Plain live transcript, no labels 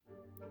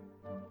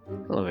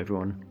Hello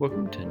everyone,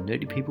 welcome to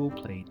Nerdy People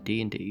Play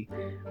D&D,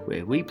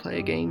 where we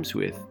play games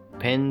with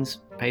pens,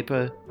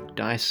 paper,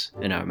 dice,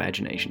 and our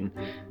imagination.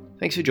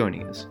 Thanks for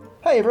joining us.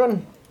 Hey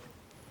everyone!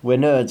 We're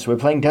nerds, we're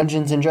playing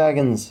Dungeons &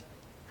 Dragons.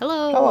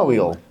 Hello! How are we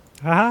all?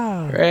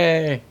 Ah!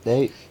 Hooray!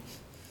 Hey.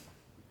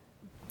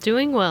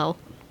 Doing well.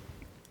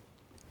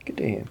 Good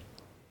to hear.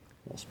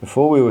 Yes,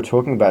 before we were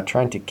talking about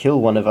trying to kill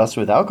one of us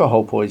with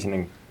alcohol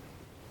poisoning.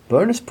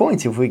 Bonus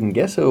points if we can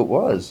guess who it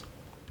was.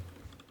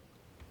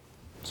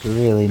 It's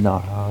really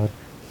not hard.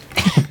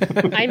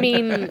 I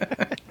mean,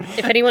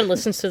 if anyone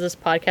listens to this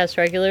podcast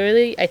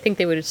regularly, I think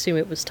they would assume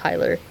it was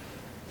Tyler.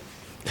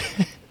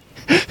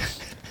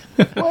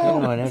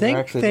 Well, I never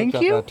actually thank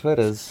looked you. up our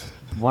Twitters.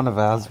 One of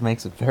ours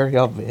makes it very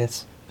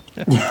obvious.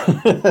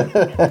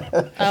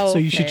 Oh, So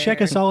you should check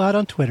us all out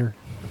on Twitter.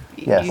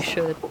 Yes. You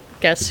should.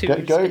 Guess who's Go,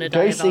 going go, to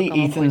die go of see alcohol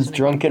Ethan's poisoning.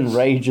 drunken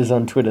rages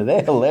on Twitter.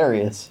 They're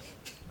hilarious.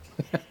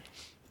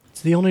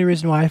 It's the only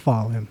reason why I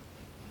follow him.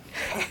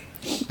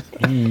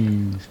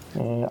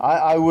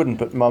 I wouldn't,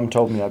 but Mum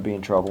told me I'd be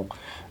in trouble.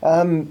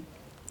 Yeah,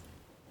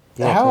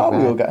 How are too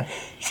we all bad.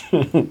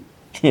 going?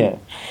 Yeah.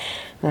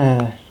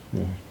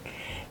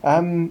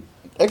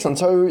 Excellent.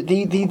 So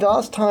the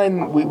last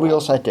time we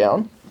all sat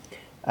down,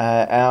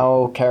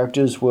 our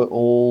characters were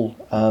all...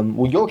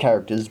 your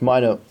characters,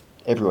 mine are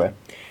everywhere.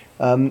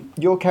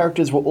 Your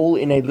characters were all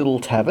in a little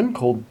tavern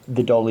called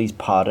the Dolly's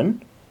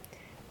Pardon.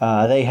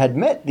 They had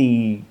met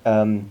the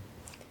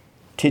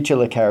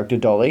titular character,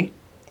 Dolly,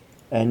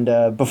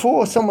 and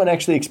before someone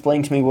actually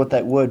explained to me what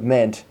that word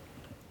meant,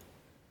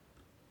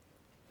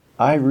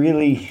 I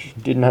really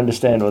didn't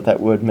understand what that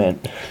word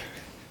meant.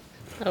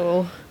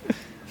 Oh,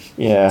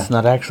 Yeah. It's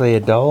not actually a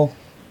doll?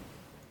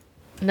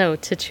 no,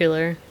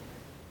 titular.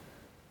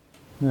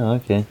 No,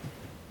 okay.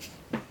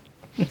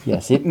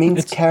 Yes, it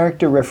means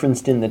character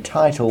referenced in the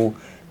title,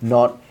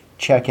 not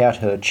check out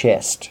her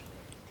chest.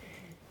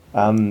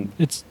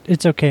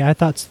 It's okay. I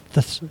thought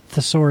the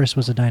thesaurus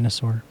was a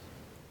dinosaur.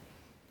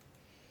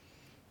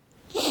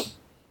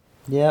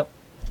 Yep.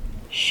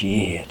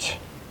 Shit.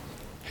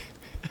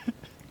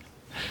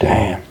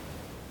 Damn.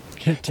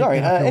 Take Sorry,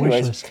 that off your wish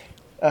anyways. list.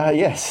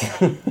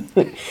 Yes.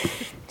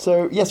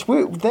 So, yes, they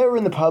were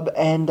in the pub,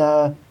 and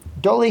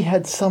Dolly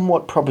had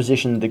somewhat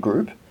propositioned the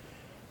group.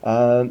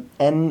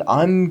 And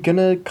I'm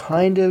gonna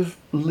kind of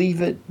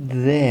leave it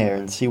there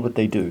and see what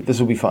they do. This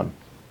will be fun.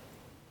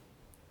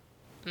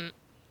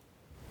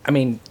 I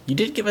mean, you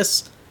did give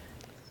us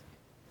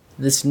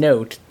this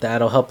note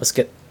that'll help us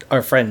get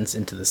our friends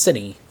into the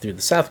city through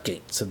the south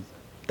gate, so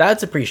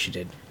that's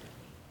appreciated.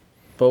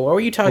 But what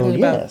were you talking Well,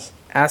 about? yes.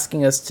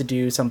 Asking us to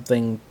do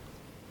something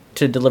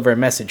to deliver a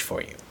message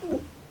for you.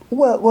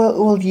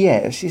 Well,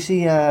 yes. You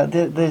see,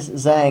 there's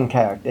Zhang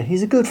character.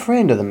 He's a good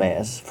friend of the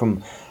mayor's,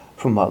 from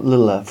what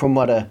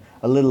a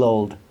little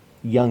old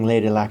young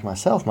lady like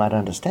myself might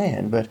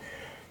understand. But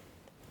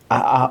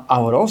I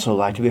would also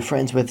like to be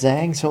friends with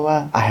Zhang, so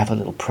I have a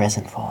little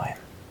present for him.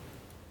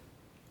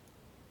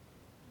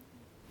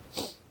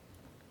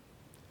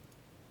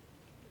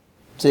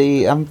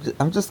 See, I'm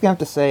just gonna have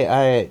to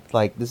say,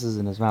 this is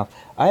in his mouth.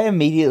 I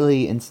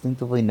immediately,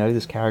 instinctively know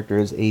this character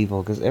is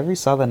evil, because every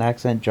southern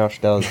accent Josh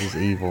does is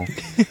evil.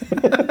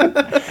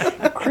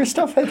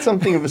 Christoph had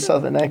something of a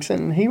southern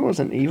accent, and he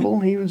wasn't evil.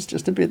 He was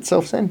just a bit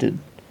self-centered.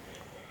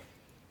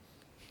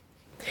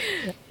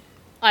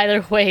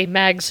 Either way,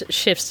 Mags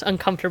shifts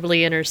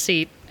uncomfortably in her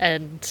seat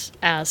and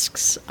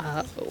asks,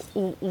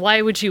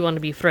 why would you want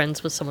to be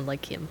friends with someone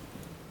like him?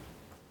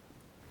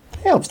 It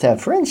helps to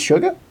have friends,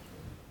 sugar.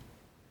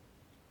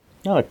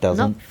 No, it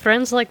doesn't. Not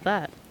friends like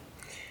that.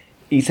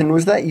 Ethan,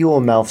 was that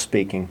your mouth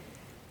speaking?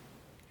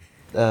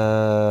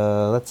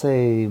 Let's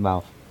say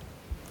mouth.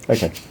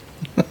 Okay.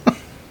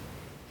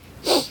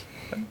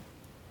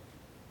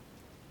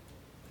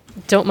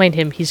 Don't mind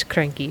him, he's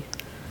cranky.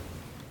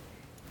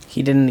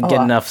 He didn't get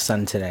I- enough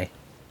sun today.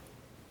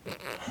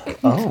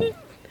 Oh.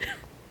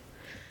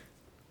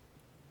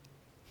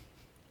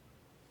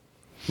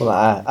 Well,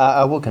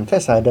 I will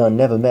confess I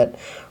never met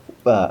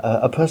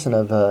a person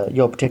of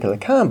your particular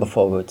kind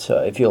before, but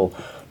if you'll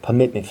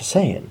permit me for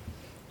saying.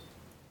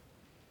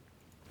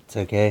 It's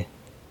okay.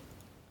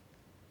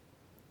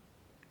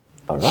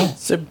 All right.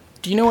 So,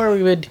 do you know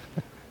where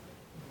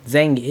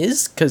Zhang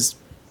is? Because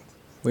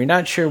we're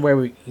not sure where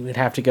we would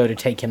have to go to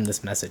take him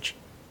this message.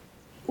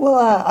 Well,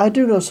 I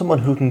do know someone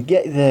who can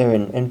get there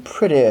in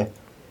pretty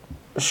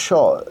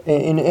short,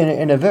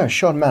 in a very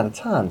short amount of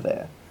time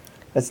there.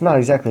 It's not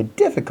exactly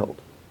difficult.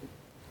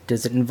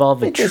 Does it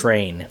involve a It just-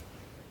 train?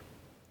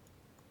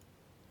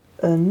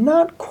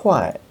 Not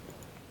quite.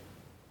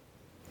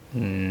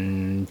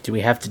 Do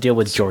we have to deal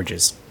with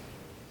George's?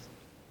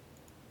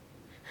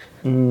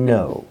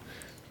 No.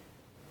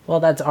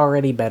 Well, that's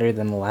already better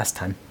than the last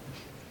time.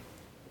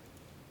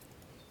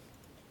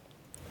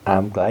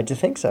 I'm glad you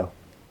think so.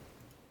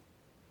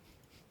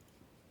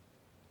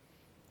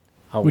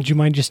 Oh, Would you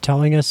mind just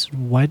telling us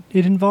what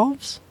it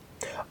involves?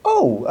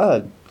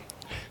 Oh,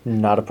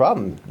 not a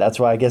problem. That's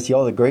why I guess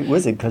you're the great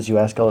wizard, because you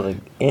ask all the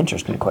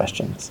interesting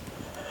questions.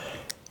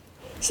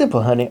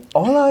 Simple, honey.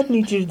 All I'd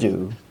need you to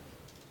do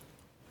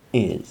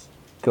is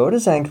go to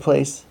Zang's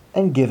place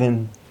and give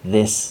him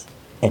this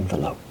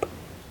envelope.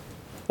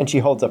 And she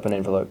holds up an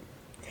envelope.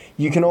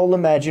 You can all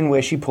imagine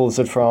where she pulls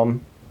it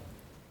from.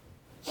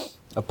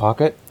 A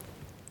pocket?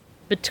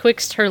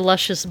 Betwixt her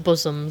luscious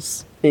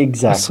bosoms.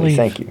 Exactly, sleeve.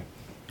 thank you.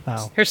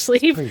 Oh. Her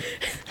sleeve?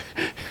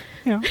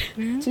 Yeah.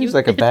 Seems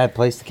like a bad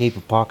place to keep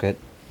a pocket.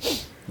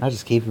 I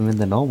just keep them in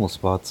the normal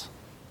spots.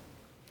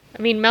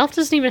 I mean, Mouth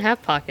doesn't even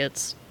have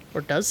pockets.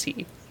 Or does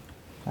he?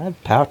 I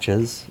have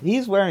pouches.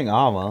 He's wearing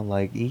armor.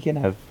 Like, he can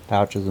have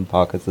pouches and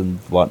pockets and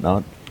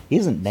whatnot. He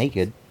isn't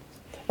naked.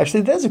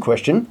 Actually, there's a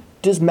question.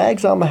 Does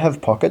Mag's armor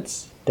have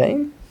pockets,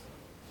 Dame?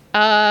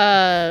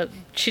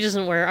 She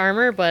doesn't wear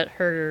armor, but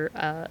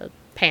her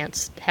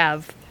pants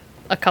have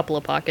a couple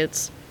of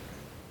pockets.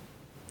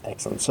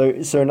 Excellent.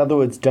 So in other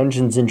words,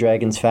 Dungeons and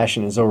Dragons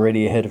fashion is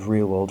already ahead of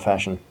real world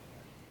fashion.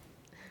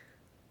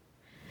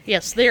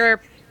 Yes, they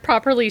are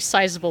properly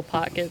sizable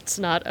pockets,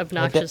 not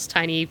obnoxious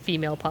tiny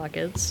female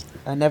pockets.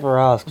 I never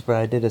asked, but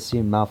I did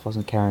assume Malf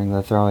wasn't carrying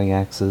the throwing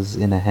axes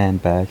in a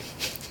handbag.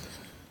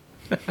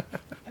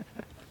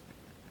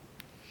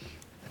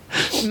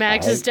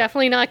 Mags is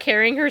definitely not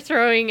carrying her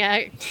throwing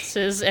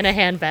axes in a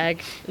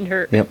handbag.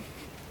 Yep.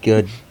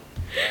 Good.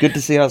 Good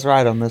to see us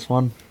right on this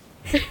one.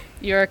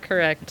 You're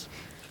correct.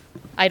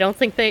 I don't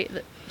think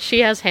she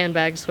has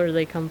handbags. Where do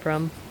they come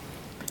from?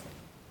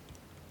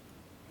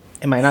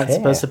 Am I not Fair.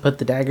 supposed to put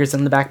the daggers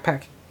in the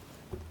backpack?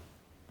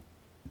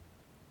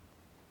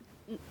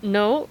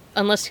 No,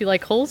 unless you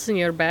like holes in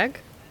your bag.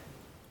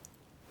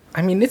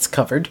 I mean, it's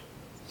covered.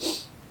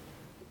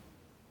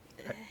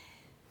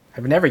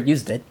 I've never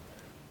used it.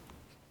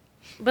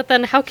 But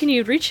then how can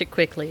you reach it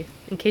quickly,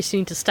 in case you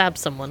need to stab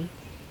someone?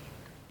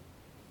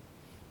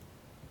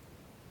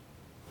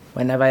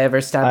 When have I ever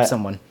stabbed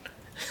someone?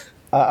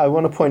 I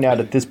want to point out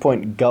at this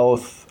point,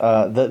 Gulth,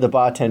 the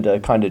bartender,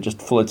 kind of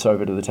just floats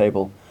over to the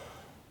table.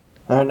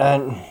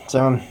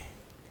 So,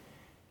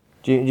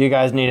 do you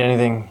guys need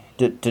anything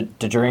to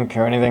drink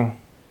or anything?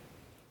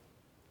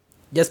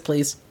 Yes,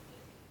 please.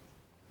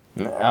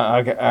 Okay,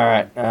 all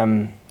right.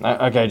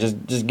 Okay,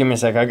 just give me a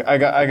sec. I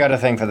got a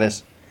thing for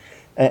this.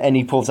 And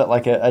he pulls out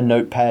like a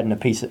notepad and a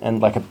piece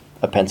and like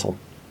a pencil.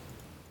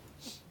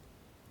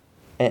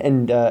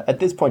 And at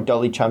this point,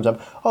 Dolly chimes up.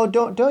 Oh,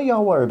 don't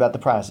y'all worry about the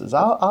prices.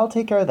 I'll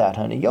take care of that,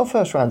 honey. Your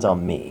first round's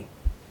on me.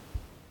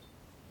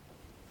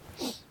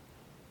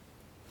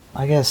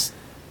 I guess.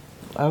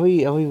 Are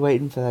we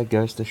waiting for that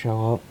ghost to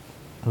show up?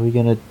 Are we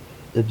gonna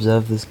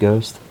observe this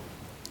ghost?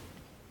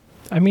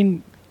 I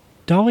mean,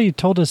 Dolly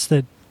told us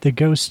that the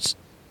ghost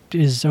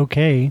is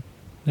okay,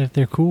 if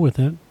they're cool with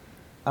it.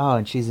 Oh,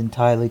 and she's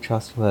entirely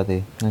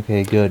trustworthy.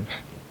 Okay, good.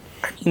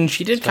 I mean,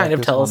 she did kind of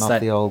This tell one us off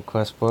that the old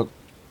quest book.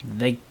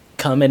 they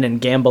come in and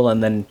gamble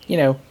and then,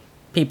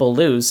 people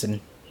lose and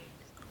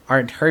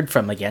aren't heard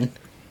from again.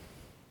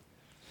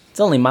 It's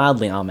only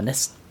mildly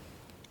ominous.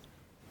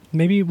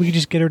 Maybe we could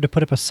just get her to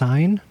put up a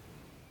sign.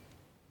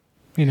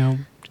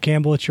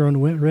 Gamble at your own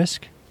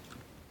risk.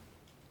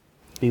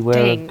 Beware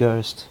Dang. of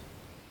ghost.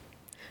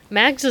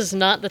 Mags is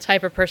not the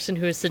type of person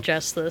who would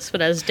suggest this,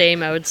 but as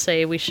Dame, I would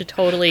say we should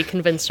totally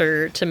convince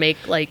her to make,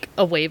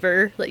 a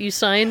waiver that you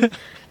sign.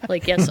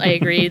 Yes, I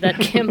agree that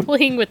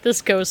gambling with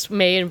this ghost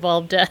may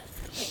involve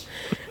death.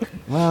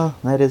 Well,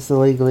 that is the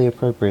legally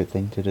appropriate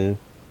thing to do.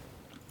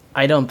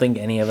 I don't think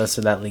any of us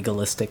are that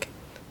legalistic.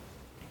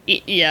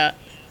 Yeah.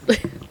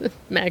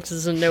 Mags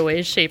is in no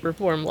way, shape, or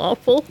form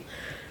lawful.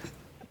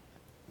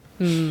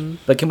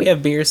 But can we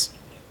have beers?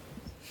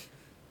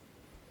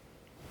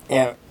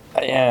 Yeah.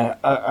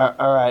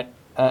 All right.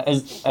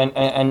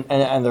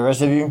 And the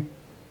rest of you?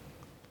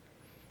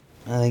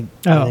 I think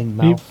Oh,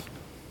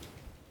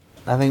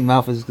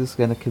 Mouth is just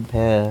gonna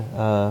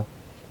compare.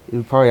 He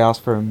would probably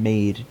ask for a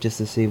mead just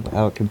to see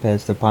how it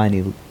compares to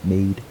piney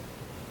mead.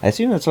 I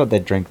assume that's what they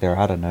drink there.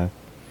 I don't know.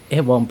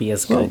 It won't be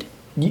as good.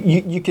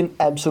 You can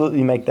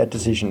absolutely make that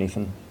decision,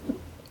 Ethan.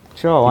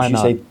 Sure, why If you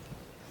not? say,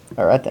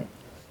 all right then.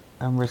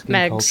 I'm risking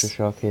Mags. culture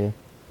shock here.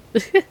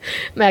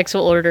 Max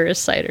will order a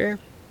cider.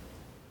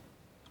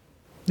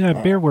 Yeah,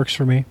 beer works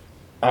for me.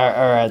 All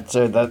right.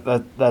 So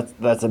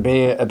that's a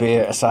beer,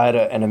 a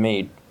cider, and a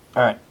mead.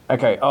 All right.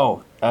 Okay.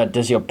 Oh,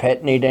 does your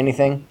pet need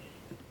anything?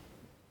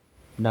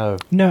 No.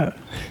 No.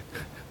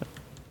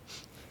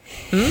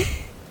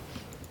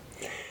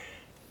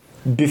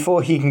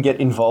 Before he can get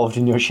involved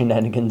in your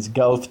shenanigans,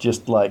 Gulth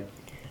just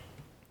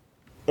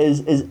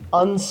as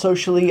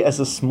unsocially as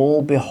a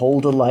small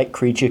beholder-like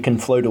creature can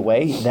float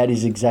away. That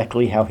is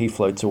exactly how he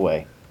floats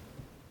away.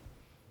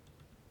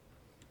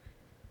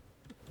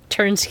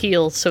 Turns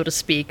heel, so to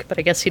speak, but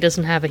I guess he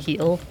doesn't have a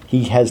heel.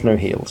 He has no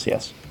heels.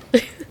 Yes.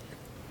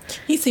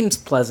 He seems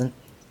pleasant.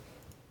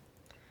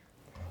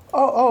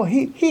 Oh,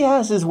 he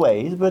has his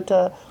ways, but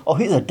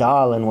he's a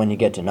darling when you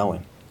get to know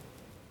him.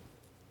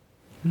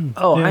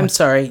 Oh, Yeah. I'm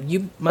sorry.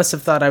 You must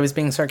have thought I was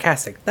being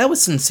sarcastic. That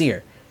was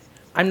sincere.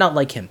 I'm not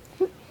like him.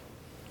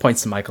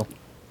 Points to Michael.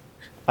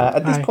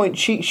 At this Hi. point,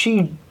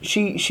 she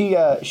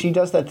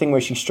does that thing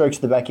where she strokes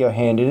the back of your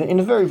hand in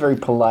a very, very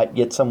polite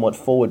yet somewhat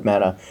forward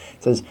manner.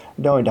 Says,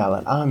 "Don't,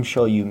 darling, I'm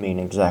sure you mean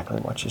exactly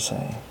what you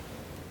say."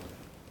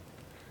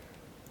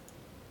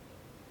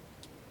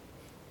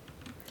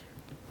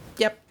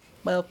 Yep.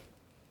 Well.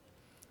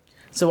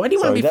 So why do you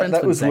want Sorry, to be friends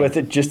that with was Zang? worth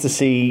it just to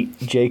see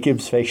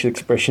Jacob's facial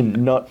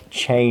expression not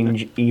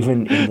change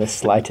even in the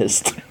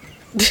slightest.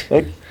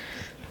 Like,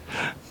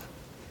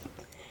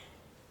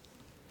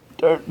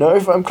 don't know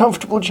if I'm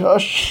comfortable,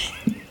 Josh.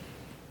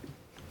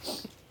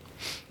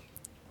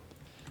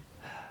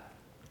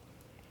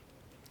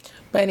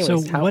 But anyways,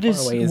 So how what far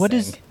is- away is what Zang?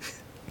 is-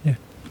 Yeah.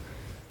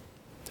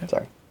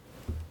 Sorry.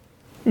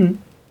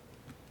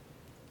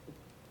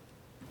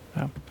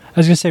 I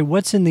was gonna say,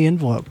 what's in the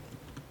envelope?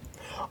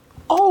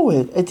 Oh,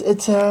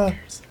 it's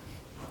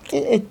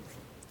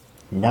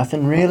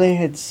nothing really.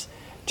 It's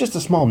just a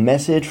small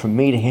message from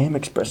me to him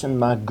expressing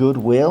my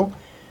goodwill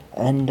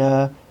and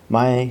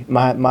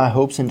my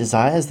hopes and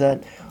desires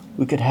that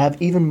we could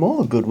have even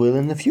more goodwill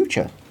in the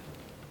future.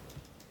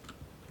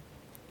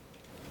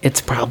 It's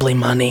probably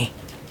money.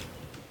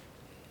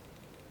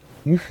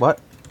 What?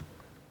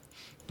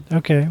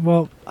 Okay,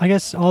 well, I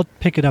guess I'll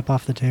pick it up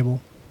off the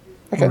table.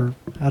 Okay. Or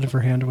out of her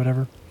hand or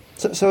whatever.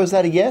 So is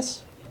that a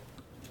yes?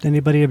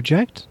 Anybody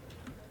object?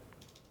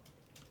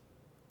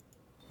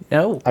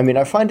 No. I mean,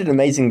 I find it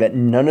amazing that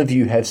none of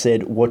you have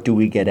said, "What do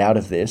we get out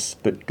of this?"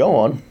 But go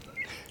on.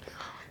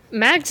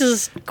 Max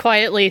is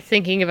quietly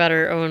thinking about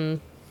her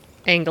own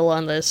angle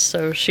on this,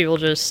 so she will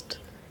just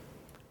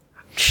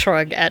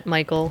shrug at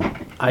Michael.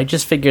 I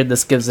just figured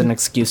this gives an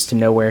excuse to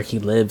know where he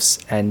lives,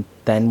 and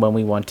then when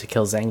we want to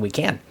kill Zang, we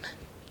can.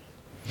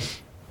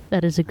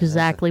 That is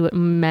exactly what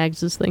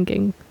Mags is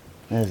thinking.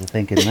 There's a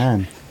thinking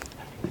man.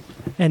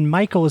 And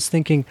Michael is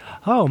thinking,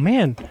 oh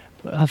man,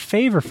 a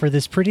favor for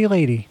this pretty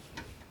lady.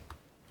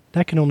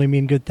 That can only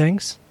mean good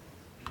things.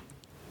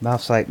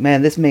 Mouth's like,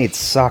 man, this maid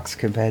sucks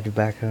compared to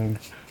back home.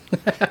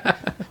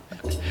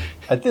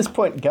 At this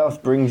point,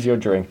 Garth brings your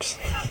drinks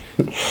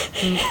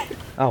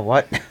Oh,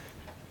 what?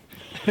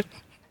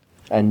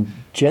 and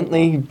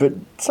gently, but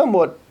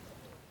somewhat,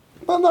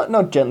 well,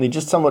 not gently,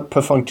 just somewhat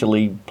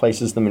perfunctorily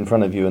places them in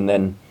front of you, and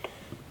then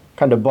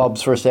kind of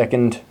bobs for a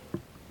second,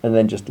 and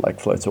then just like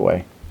floats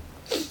away.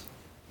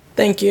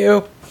 Thank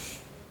you.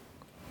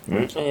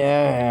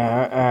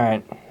 Yeah, all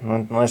right.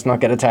 Well, let's not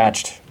get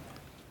attached.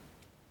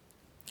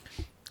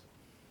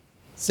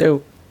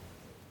 So,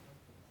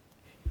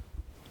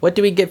 what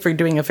do we get for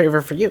doing a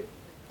favor for you?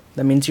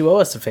 That means you owe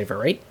us a favor,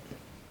 right?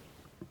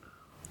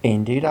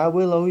 Indeed, I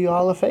will owe you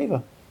all a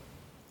favor.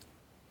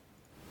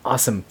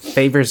 Awesome.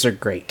 Favors are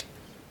great.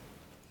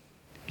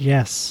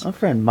 Yes. Our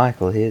friend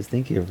Michael here is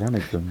thinking of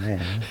running for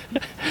mayor.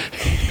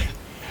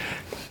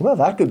 Well,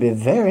 that could be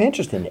very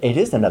interesting. It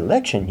is an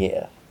election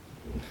year.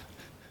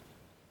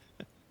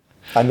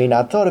 I mean,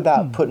 I thought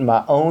about putting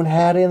my own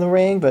hat in the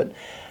ring, but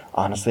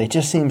honestly, it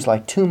just seems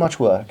like too much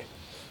work.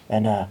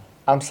 And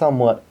I'm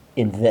somewhat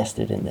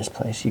invested in this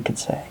place, you could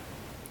say.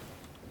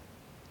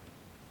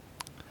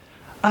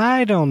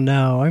 I don't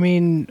know. I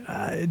mean,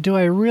 do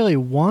I really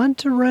want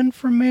to run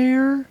for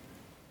mayor?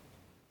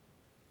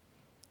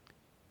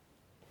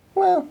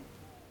 Well,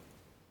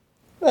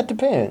 that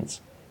depends.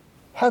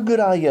 How good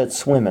are you at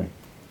swimming?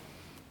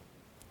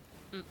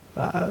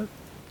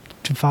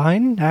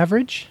 Fine,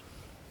 average.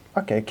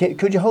 Okay,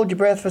 could you hold your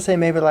breath for, say,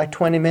 maybe like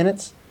 20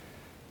 minutes?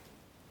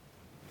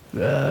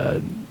 Not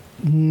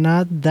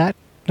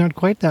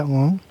quite that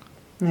long.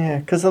 Yeah,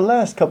 because the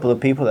last couple of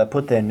people that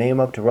put their name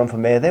up to run for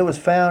mayor, they was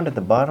found at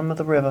the bottom of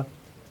the river.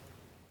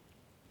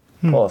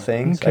 Poor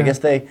things. I okay. guess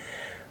they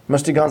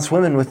must have gone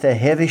swimming with their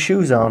heavy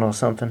shoes on or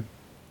something.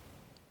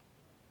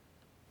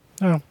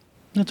 Oh,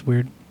 that's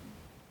weird.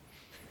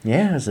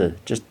 Yeah, it's a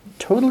just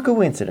total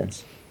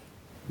coincidence.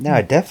 No,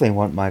 I definitely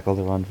want Michael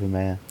to run for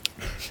mayor.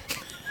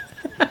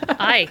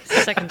 I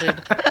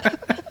seconded.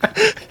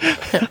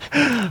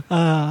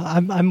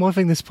 I'm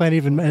loving this plan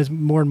even as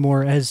more and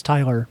more as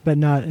Tyler, but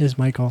not as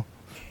Michael.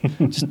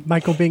 Just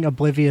Michael being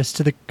oblivious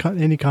to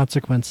any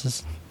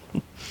consequences.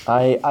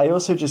 I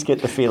also just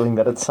get the feeling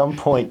that at some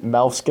point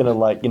Malf's gonna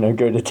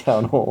go to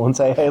town hall and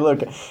say, "Hey, look,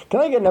 can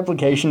I get an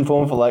application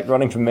form for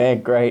running for mayor?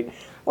 Great.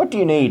 What do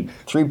you need?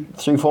 Three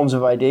forms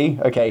of ID?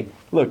 Okay,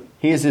 look,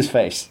 here's his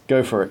face.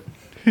 Go for it."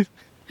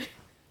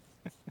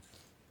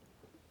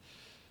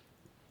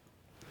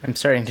 I'm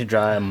starting to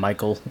draw a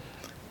Michael.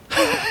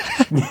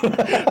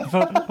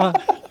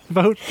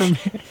 Vote for me.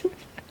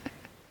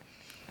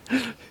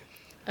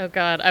 Oh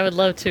god, I would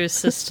love to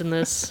assist in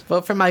this.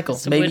 Vote for Michael.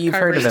 Some Maybe you've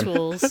heard of him.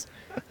 woodcarver's tools.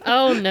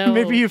 Oh no.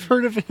 Maybe you've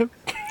heard of him.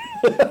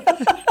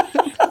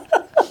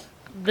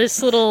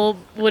 This little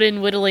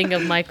wooden whittling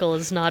of Michael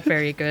is not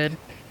very good.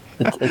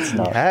 It's I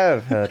not.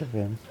 have heard of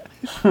him.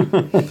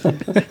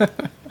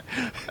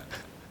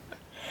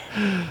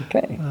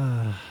 Okay.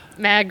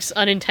 Mags,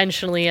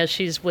 unintentionally, as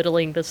she's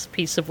whittling this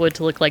piece of wood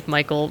to look like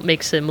Michael,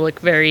 makes him look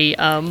very,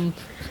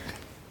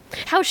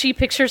 how she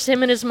pictures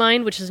him in his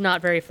mind, which is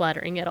not very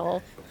flattering at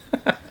all.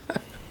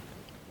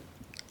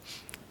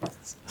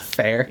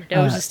 Fair.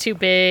 Your nose is too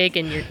big,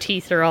 and your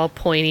teeth are all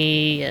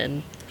pointy,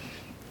 and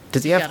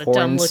Does he you have got a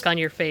dumb horns? look on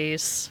your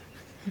face.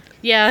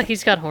 Yeah,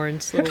 he's got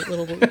horns,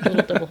 little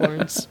double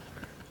horns.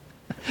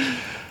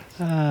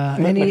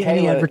 Any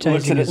Michaela advertising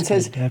looks at it is and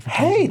says, good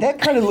advertising. "Hey, that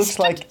kind of looks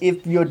like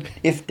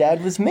if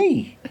Dad was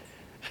me."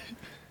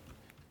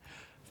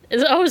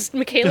 Is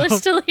Michaela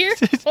still here?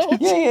 Oh,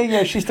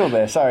 Yeah. She's still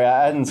there. Sorry,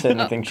 I hadn't said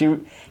anything. She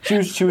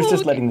was just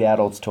okay. letting the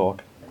adults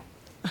talk.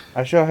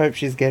 I sure hope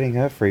she's getting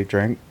her free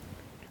drink.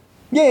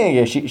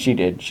 Yeah. She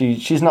did.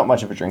 She's not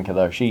much of a drinker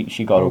though. She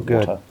got Oh, a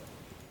good. water.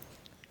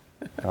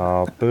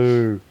 Oh,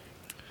 boo.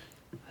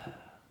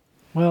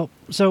 Well,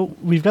 so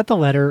we've got the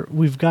letter.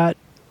 We've got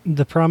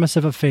the promise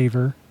of a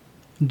favor.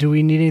 Do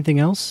we need anything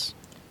else?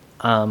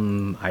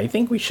 I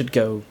think we should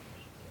go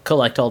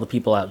collect all the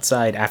people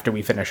outside after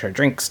we finish our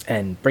drinks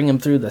and bring them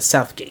through the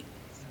south gate.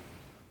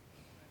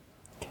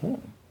 Okay.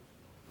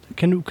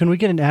 Can we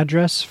get an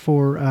address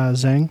for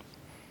Zhang?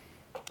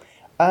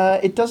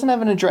 It doesn't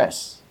have an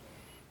address.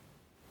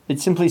 It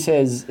simply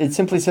says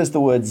the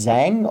word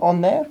Zhang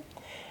on there.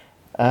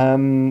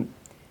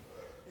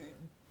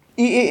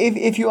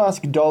 If you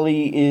ask,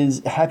 Dolly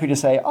is happy to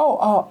say,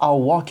 "Oh,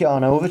 I'll walk you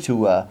on over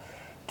to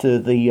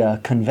the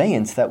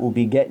conveyance that will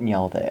be getting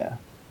y'all there."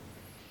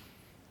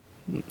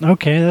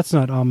 Okay, that's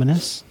not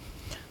ominous.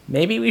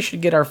 Maybe we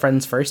should get our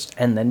friends first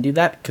and then do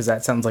that, because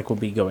that sounds like we'll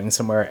be going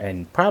somewhere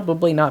and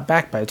probably not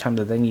back by the time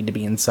that they need to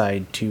be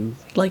inside to,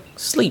 like,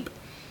 sleep.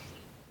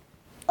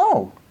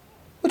 Oh,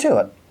 well, tell you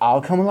what,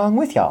 I'll come along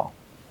with y'all.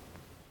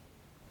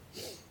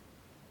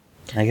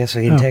 I guess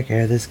we can take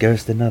care of this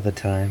ghost another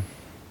time.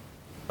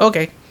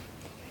 Okay.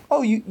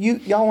 Oh,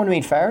 y'all want to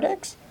meet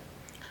Faradex?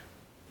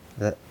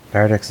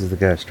 Paradox is the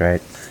ghost,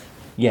 right?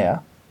 Yeah.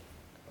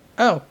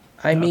 Oh,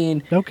 I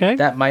mean, okay.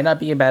 that might not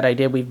be a bad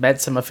idea. We've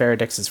met some of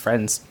Faradex's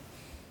friends.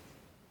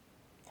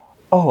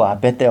 Oh, I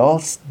bet they're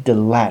all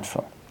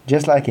delightful,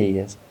 just like he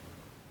is.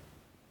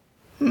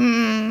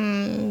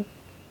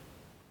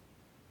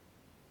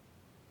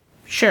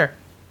 Sure.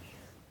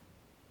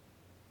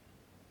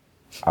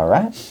 All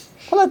right.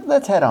 Well,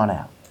 let's head on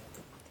out.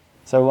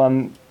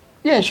 So,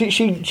 yeah,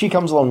 she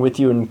comes along with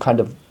you and kind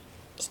of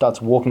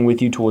starts walking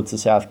with you towards the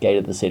south gate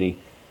of the city.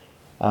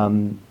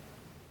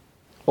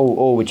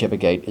 Or whichever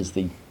gate is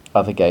the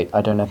other gate.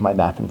 I don't have my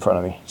map in front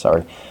of me.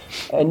 Sorry.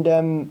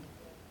 And,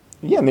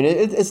 yeah, I mean,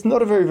 it's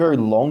not a very, very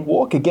long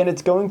walk. Again,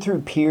 it's going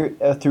through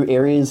through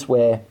areas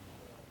where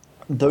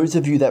those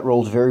of you that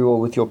rolled very well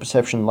with your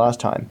perception last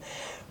time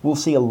will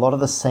see a lot of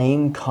the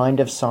same kind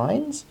of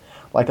signs.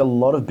 Like, a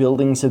lot of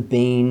buildings have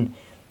been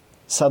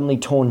suddenly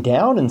torn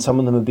down, and some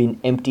of them have been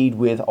emptied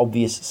with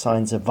obvious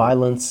signs of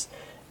violence,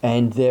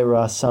 and there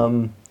are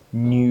some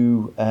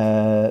new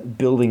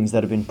buildings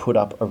that have been put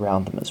up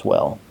around them as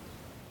well.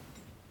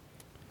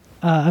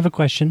 I have a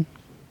question.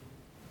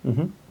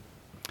 Mm-hmm.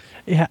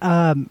 Yeah,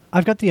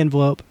 I've got the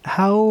envelope.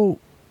 How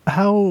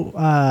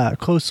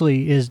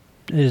closely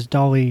is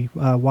Dolly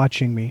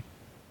watching me?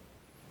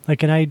 Like,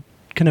 can I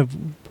kind of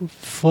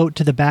float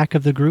to the back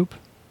of the group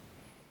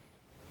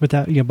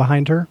without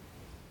behind her?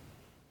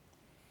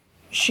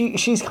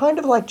 She's kind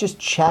of like just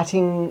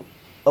chatting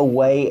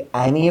away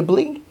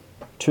amiably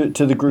to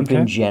the group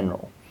in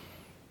general.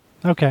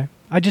 Okay.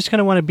 I just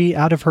kind of want to be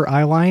out of her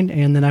eye line,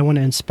 and then I want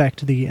to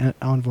inspect the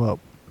envelope.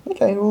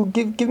 Okay, well,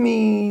 give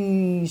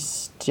me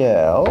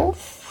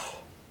stealth.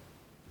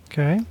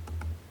 Okay.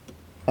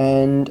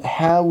 And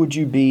how would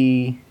you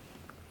be...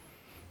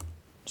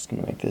 Just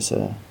going to make this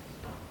a...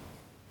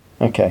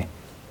 Okay.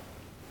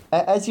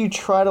 As you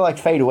try to, like,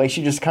 fade away,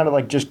 she just kind of,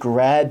 like, just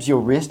grabs your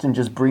wrist and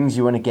just brings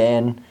you in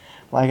again.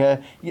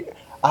 Like,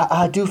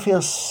 I do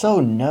feel so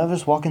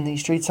nervous walking these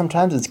streets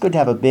sometimes. It's good to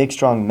have a big,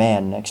 strong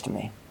man next to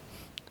me.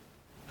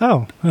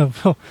 Oh,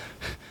 well,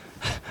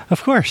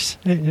 of course.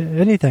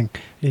 Anything.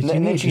 If you And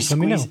then need, she just let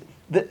me know.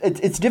 squeezes...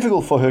 It's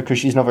difficult for her because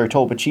she's not very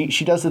tall, but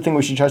she does the thing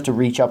where she tries to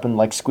reach up and,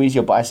 like, squeeze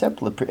your bicep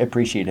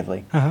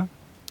appreciatively. Uh-huh.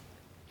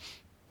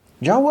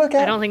 Did y'all work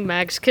out? I don't think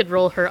Max could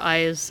roll her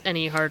eyes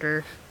any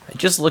harder. I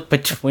just look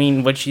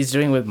between what she's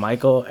doing with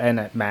Michael and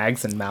at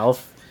Mags and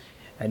Mouth,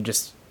 and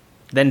just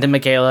then to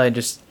Michaela and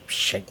just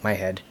shake my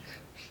head.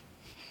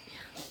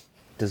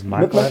 Does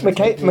Michael have a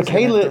table he's gonna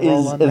Michaela have to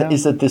roll on now?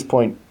 is at this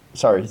point...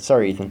 Sorry,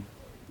 Ethan.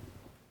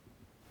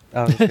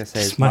 I was just gonna say,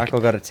 has Smart. Michael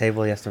got a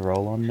table he has to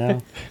roll on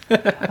now?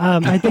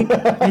 I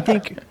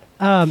think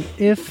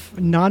if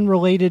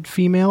non-related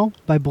female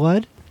by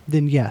blood,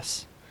 then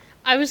yes.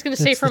 I was going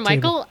to say That's for the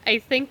table. Michael, I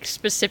think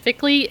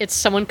specifically it's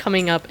someone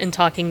coming up and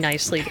talking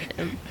nicely to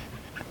him.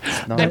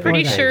 Not I'm a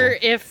pretty table. sure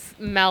if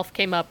Mouth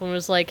came up and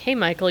was like, "Hey,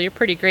 Michael, you're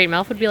pretty great,"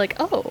 Mouth would be like,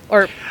 "Oh,"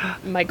 or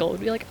Michael would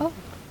be like, "Oh,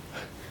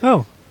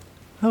 Oh,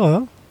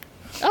 hello.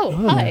 oh,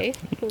 hi,"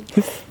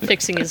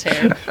 fixing his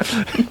hair.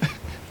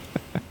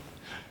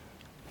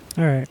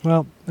 All right.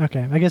 Well,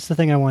 okay. I guess the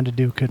thing I wanted to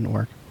do couldn't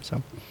work.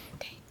 So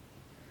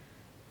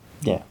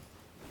Yeah.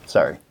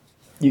 Sorry.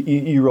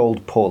 You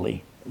rolled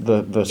poorly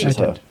versus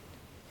I her. did.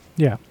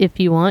 Yeah. If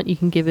you want, you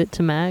can give it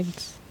to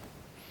Mags.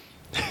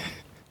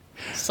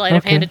 Sleight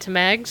of hand Okay. it to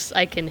Mags.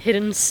 I can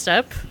hidden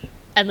step,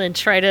 and then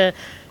try to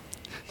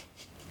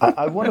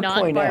I want to Not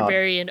point out,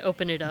 barbarian,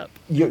 open it up.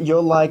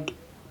 you're like,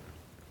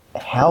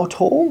 how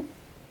tall?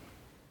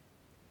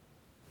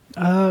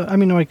 I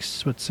mean, like,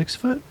 what, 6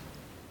 foot?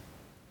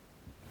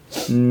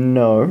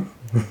 No.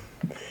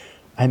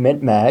 I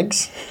meant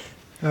Mags.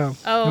 Oh,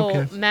 Oh,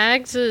 okay.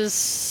 Mags is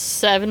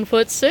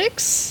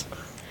 7'6".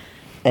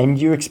 And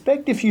you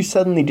expect if you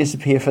suddenly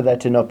disappear for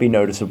that to not be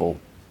noticeable.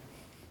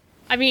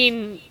 I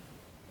mean,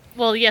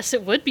 well, yes,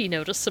 it would be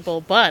noticeable,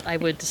 but I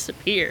would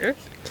disappear.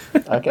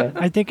 Okay.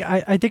 I think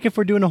if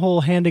we're doing a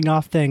whole handing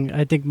off thing,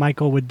 I think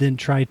Michael would then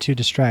try to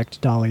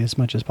distract Dolly as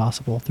much as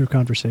possible through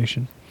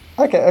conversation.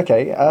 Okay.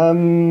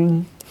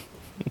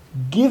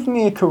 Give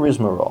me a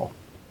charisma roll.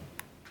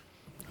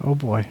 Oh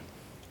boy.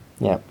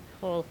 Yeah.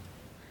 Well,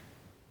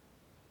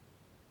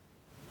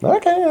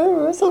 Okay,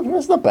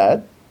 that's not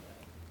bad.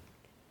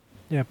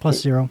 Yeah,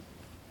 +0.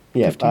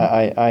 Yeah, 15.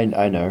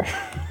 I know.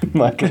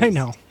 Michael's, I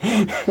know.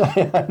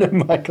 I know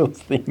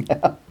Michael's thing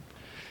now.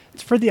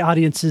 It's for the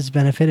audience's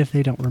benefit if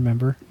they don't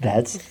remember.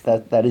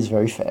 That is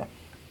very fair.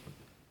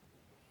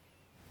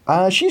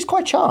 She's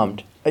quite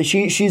charmed.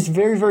 She's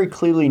very, very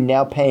clearly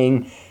now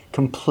paying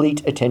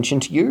complete attention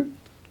to you.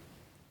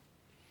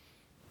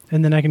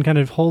 And then I can kind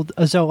of hold,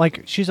 so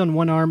like she's on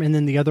one arm and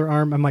then the other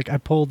arm, I'm like, I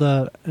pull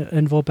the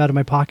envelope out of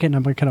my pocket and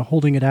I'm like kind of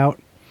holding it out,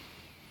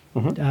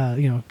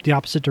 the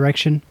opposite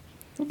direction.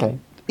 Okay.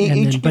 And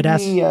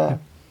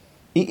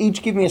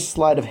Each give me a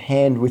sleight of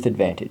hand with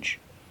advantage.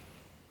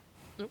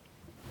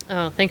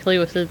 oh, thankfully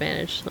with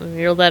advantage. Let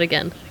me roll that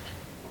again.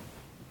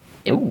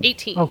 Ooh.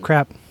 18. Oh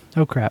crap.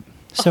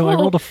 So I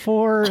Oh. rolled a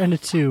 4 and a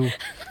 2.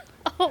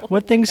 Oh,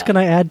 What things can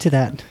I add to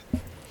that?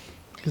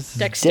 'Cause-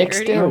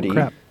 Dexterity. Oh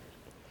crap.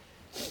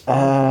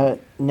 Now,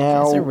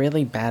 Guys are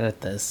really bad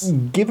at this.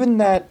 given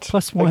that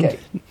 +1. okay,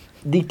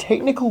 the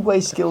technical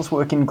way skills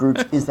work in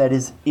groups is that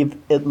if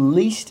at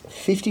least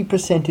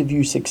 50% of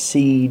you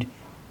succeed,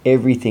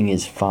 everything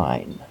is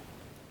fine.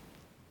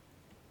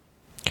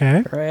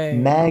 Okay. Hooray.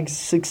 Mags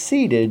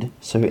succeeded,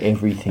 so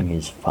everything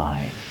is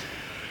fine.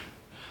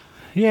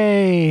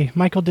 Yay.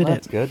 Michael did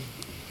That's it. good.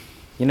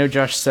 You know,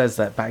 Josh says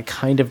that, but I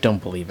kind of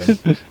don't believe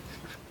it.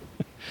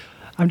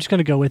 I'm just going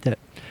to go with it.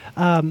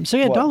 So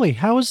yeah, What? Dolly,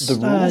 how's The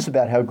rules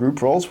about how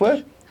group roles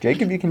work,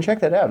 Jacob, you can check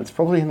that out. It's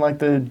probably in like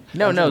the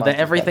No, that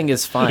everything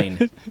is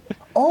fine.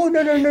 Oh no!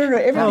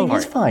 Everything Oh.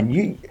 is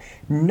fine.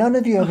 None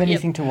of you have Yep.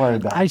 anything to worry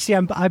about. I see.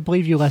 I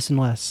believe you less and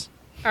less.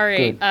 All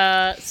right.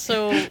 Good.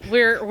 So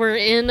we're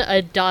in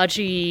a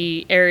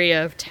dodgy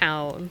area of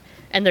town,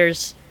 and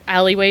there's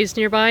alleyways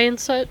nearby and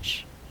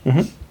such.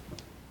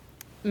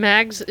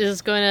 Mags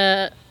is going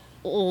to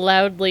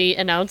loudly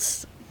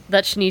announce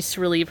that she needs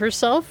to relieve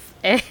herself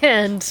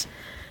and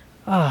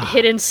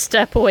hidden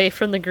step away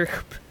from the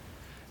group.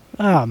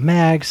 Oh,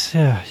 Mags.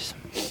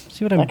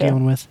 See what I'm Okay.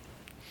 dealing with.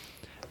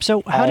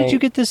 So, how did you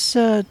get this?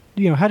 How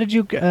did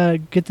you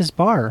get this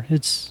bar?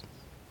 It's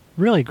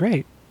really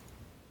great.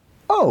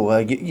 Oh,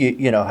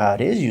 you know how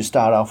it is. You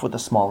start off with a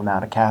small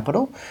amount of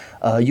capital.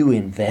 You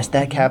invest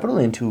that capital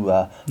into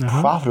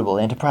profitable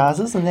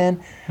enterprises, and then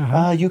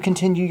you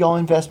continue your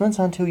investments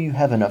until you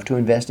have enough to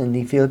invest in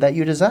the field that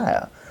you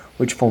desire,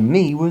 which for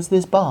me was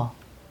this bar.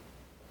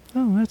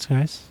 Oh, that's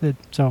nice.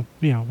 So,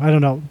 I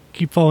don't know.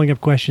 Keep following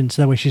up questions.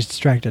 That way she's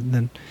distracted. And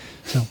then,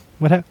 so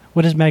what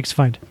does Mags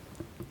find?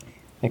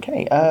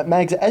 Okay,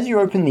 Mags, as you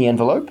open the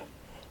envelope,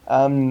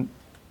 all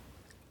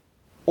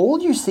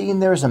you see in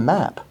there is a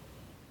map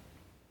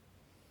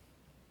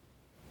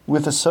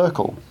with a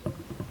circle.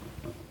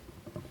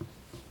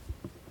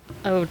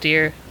 Oh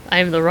dear,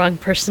 I'm the wrong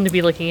person to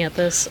be looking at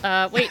this.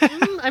 Wait,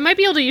 I might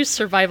be able to use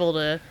survival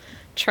to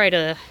try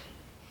to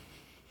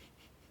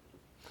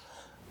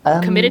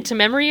commit it to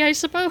memory, I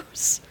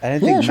suppose. I don't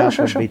think Yeah, Matt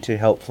sure. would be too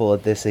helpful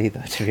at this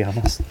either, to be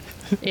honest.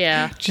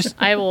 Yeah, Just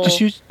I will.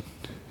 Just use.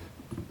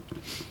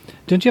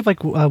 Don't you have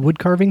like wood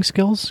carving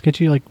skills? Could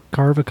you like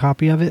carve a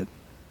copy of it?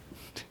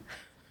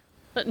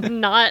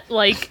 Not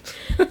like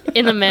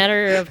in a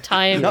matter of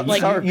time. Not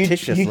like sorry. You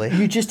Fictitiously.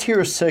 you just hear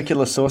a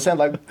circular saw sound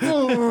like.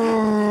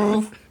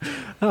 Oh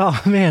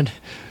man,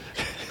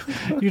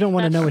 you don't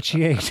want to know what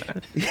she ate.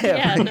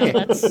 yeah, no,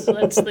 that's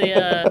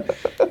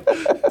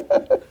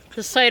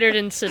the cider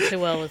didn't sit too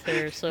well with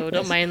her, so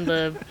don't mind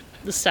the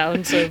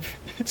sounds of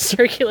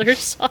circular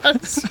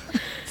saws.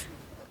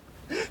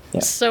 Yeah.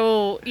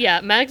 So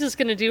yeah, Mags is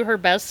gonna do her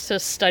best to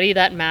study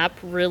that map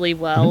really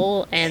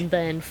well and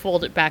then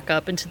fold it back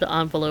up into the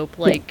envelope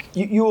like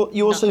You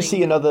also Nothing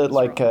see another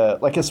was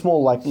like a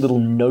small like little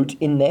note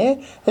in there,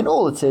 and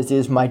all it says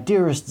is, "My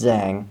dearest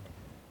Zhang,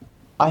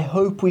 I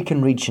hope we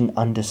can reach an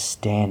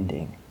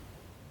understanding."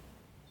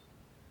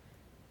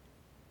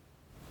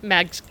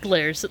 Mags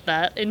glares at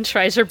that and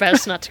tries her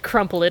best not to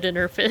crumple it in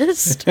her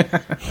fist.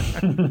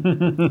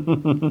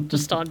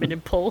 Just on an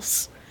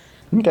impulse.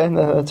 Okay,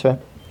 no, that's fair.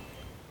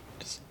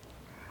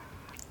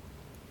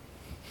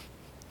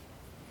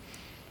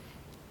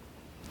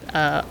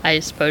 I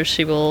suppose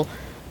she will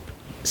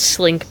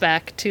slink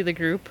back to the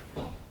group.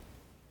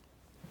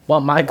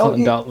 While Michael Oh, and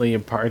yeah.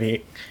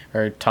 Dolly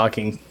are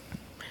talking,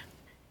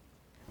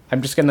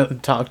 I'm just gonna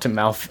talk to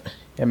Malf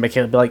and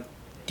Michaela, be like,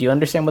 Do you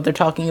understand what they're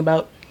talking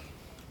about?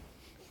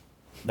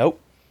 Nope.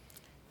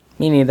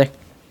 Me neither.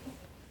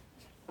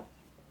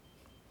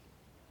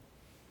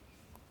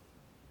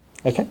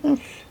 Okay.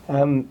 Max,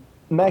 I'm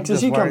as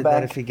just you come worried that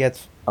back... if he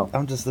gets, Oh,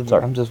 I'm just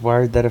sorry.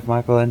 worried that if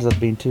Michael ends up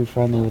being too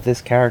friendly with this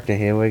character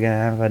here, we're gonna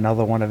have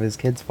another one of his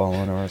kids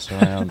following us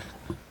around.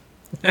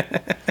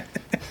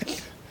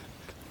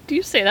 Do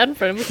you say that in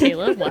front of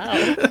Michaela?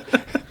 Wow.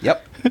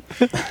 Yep.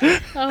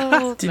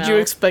 Oh, Did Mal. you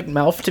expect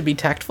Malf to be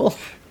tactful?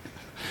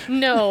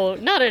 No,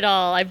 not at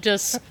all. I'm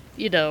just,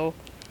 you know.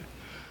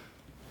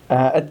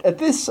 At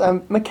this,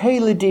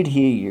 Michaela did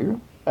hear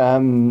you.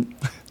 Oh,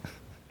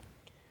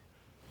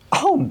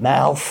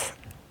 mouth!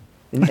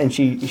 And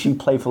she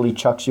playfully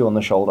chucks you on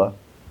the shoulder.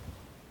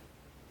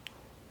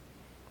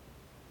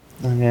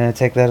 I'm gonna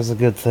take that as a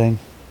good thing.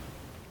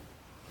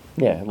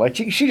 Yeah, like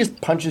she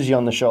just punches you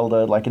on the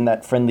shoulder, like in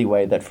that friendly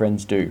way that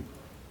friends do,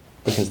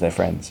 because they're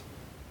friends.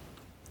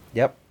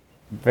 Yep.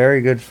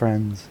 Very good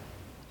friends.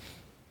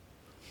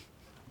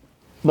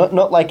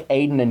 Not like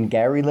Aiden and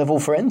Gary level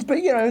friends,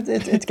 but you know,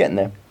 it's getting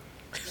there.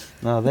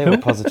 No, they were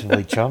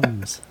positively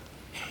chums.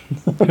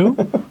 Who?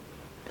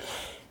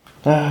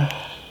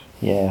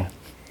 Yeah.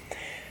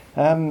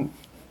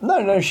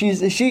 No,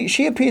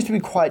 she appears to be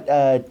quite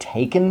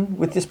taken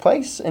with this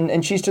place,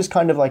 and she's just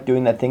kind of like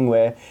doing that thing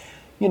where,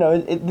 you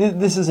know,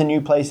 this is a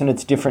new place and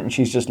it's different, and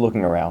she's just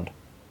looking around.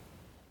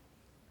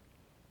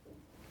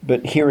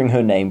 But hearing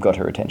her name got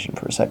her attention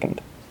for a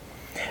second.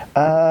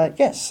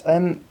 Yes.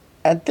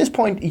 At this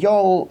point,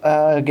 y'all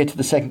get to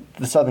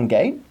the southern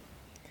gate.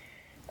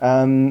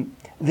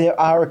 There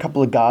are a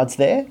couple of guards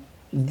there.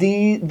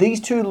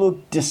 These two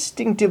look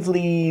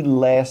distinctively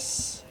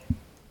less,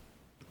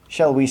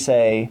 shall we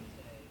say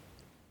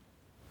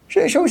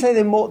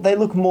they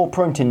look more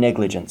prone to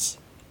negligence.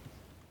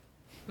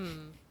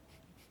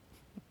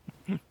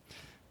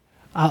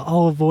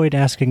 I'll avoid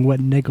asking what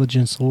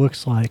negligence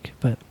looks like,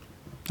 but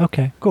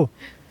okay, cool.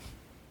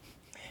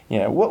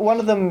 Yeah, one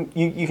of them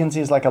you can see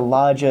is like a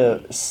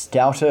larger,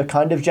 stouter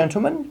kind of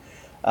gentleman.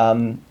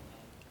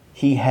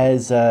 He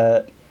has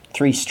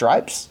 3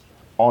 stripes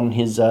on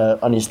his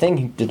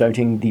thing,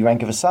 denoting the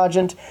rank of a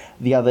sergeant.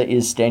 The other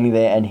is standing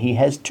there, and he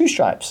has 2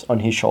 stripes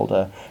on his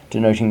shoulder,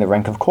 denoting the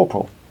rank of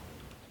corporal.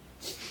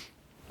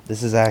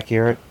 This is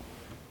accurate.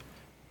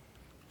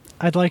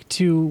 I'd like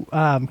to.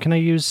 Can I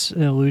use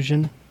an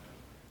illusion?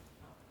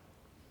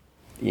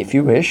 If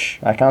you wish,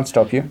 I can't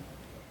stop you.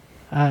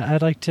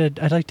 I'd like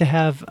to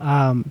have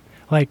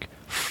like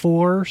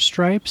 4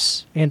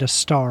 stripes and a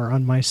star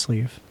on my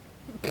sleeve,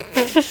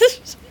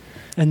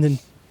 and then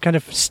kind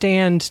of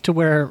stand to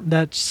where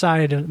that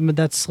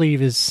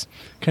sleeve is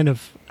kind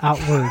of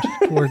outward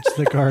towards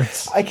the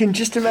guards. I can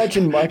just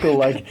imagine Michael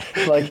like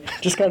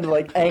just kind of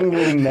like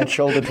angling that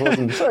shoulder towards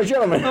him. Sorry,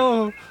 gentlemen.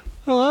 Oh,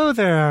 hello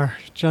there,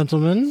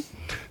 gentlemen.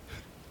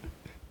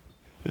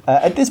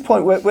 At this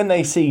point, when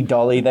they see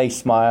Dolly, they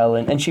smile,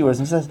 and she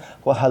says,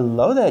 "Well,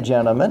 hello there,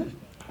 gentlemen.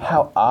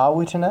 How are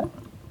we tonight?"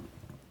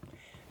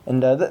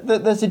 And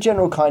there's a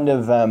general kind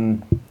of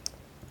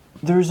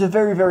there is a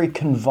very, very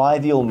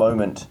convivial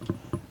moment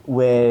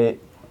where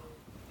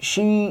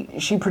she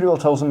pretty well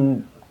tells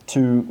him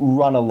to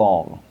run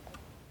along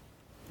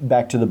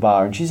back to the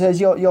bar, and she says,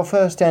 "Your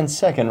first and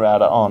second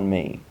router on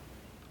me."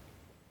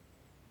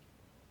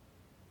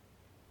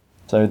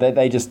 So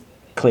they just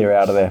clear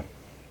out of there.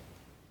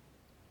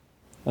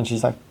 And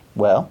she's like,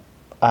 "Well,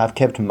 I've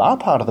kept my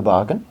part of the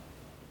bargain."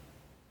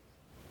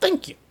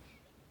 Thank you.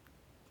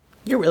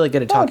 You're really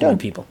good at talking to don't.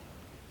 people.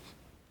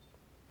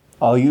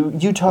 Oh,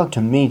 you talk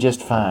to me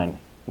just fine.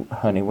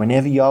 Honey,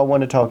 whenever y'all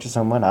want to talk to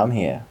someone, I'm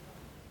here.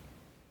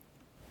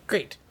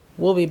 Great.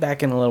 We'll be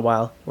back in a little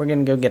while. We're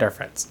gonna go get our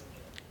friends.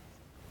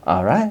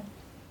 All right.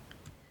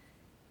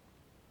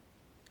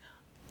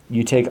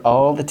 You take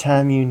all the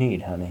time you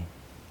need, honey.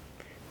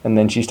 And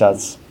then she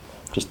starts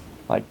just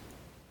like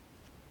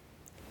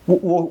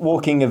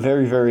walking a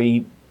very,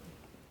 very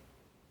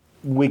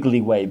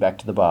wiggly way back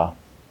to the bar.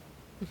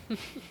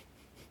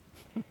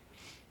 I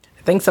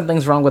think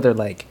something's wrong with her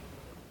leg.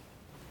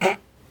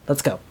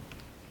 Let's go.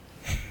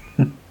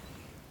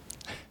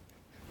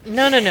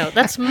 No.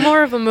 That's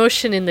more of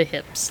emotion in the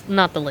hips,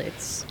 not the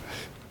legs.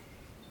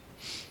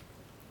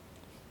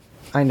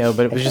 I know,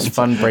 but it was just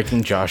fun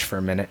breaking Josh for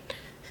a minute.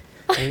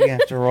 Are we gonna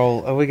have to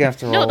roll? Are we gonna have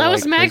to roll? No, that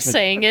was like, Max charisma-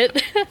 saying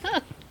it.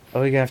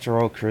 Are we gonna have to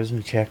roll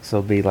charisma checks?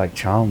 So be like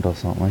charmed or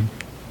something.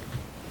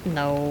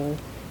 No.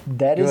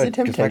 That is a Good,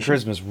 'cause my temptation.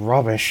 charisma's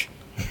rubbish.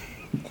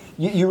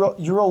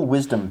 You roll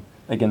wisdom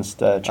against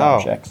charm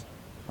Oh. checks.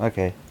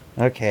 Okay.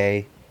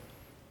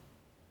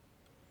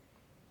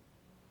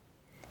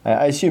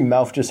 I assume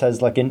Malf just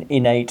has like an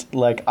innate,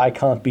 like, I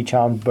can't be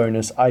charmed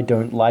bonus, I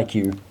don't like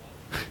you.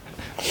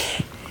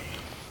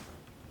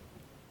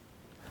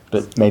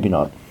 But maybe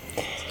not.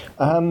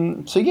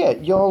 So yeah,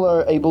 y'all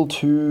are able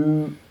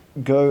to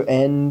go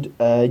and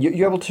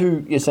you're able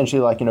to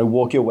essentially like, you know,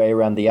 walk your way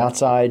around the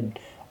outside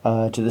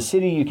to the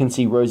city. You can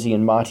see Rosie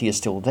and Marty are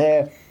still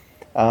there.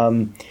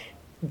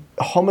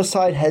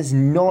 Homicide has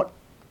not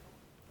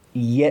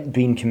yet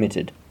been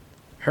committed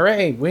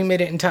Hooray, we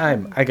made it in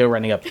time. I go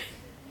running up.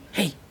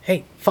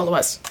 Hey, follow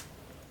us.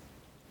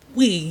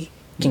 We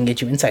can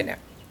get you inside now.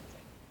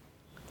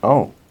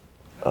 Oh.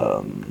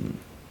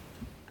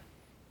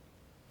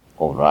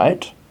 All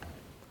right.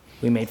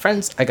 We made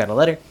friends, I got a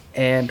letter,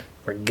 and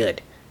we're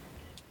good.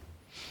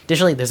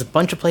 Additionally, there's a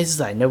bunch of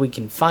places I know we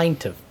can find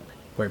to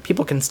where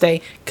people can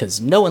stay, because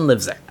no one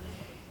lives there.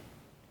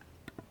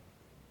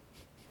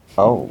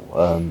 Oh,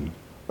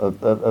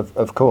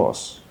 of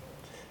course.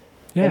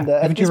 Yeah. And,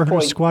 at Haven't you this ever heard of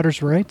point-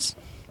 squatters' rights?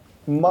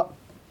 Marty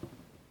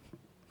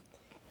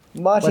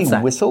What's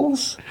that?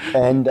 whistles,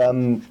 and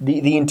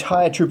the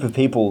entire troop of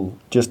people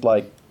just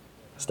like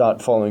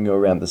start following you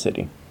around the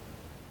city.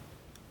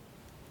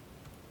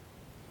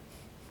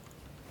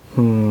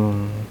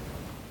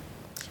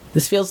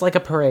 This feels like a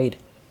parade.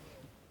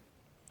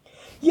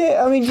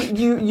 Yeah, I mean,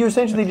 you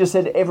essentially just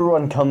said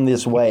everyone come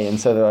this way, and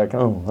so they're like,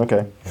 oh,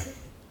 okay.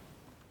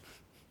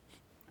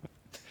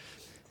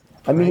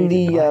 I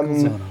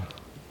mean,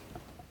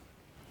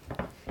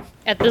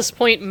 At this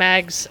point,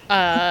 Mags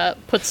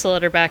puts the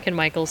letter back in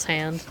Michael's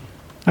hand.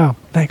 Oh,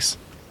 thanks.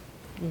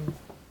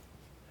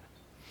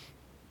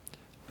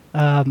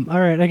 All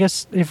right, I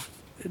guess if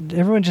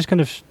everyone's just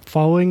kind of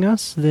following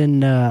us,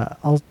 then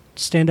I'll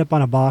stand up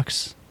on a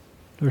box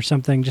or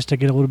something just to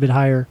get a little bit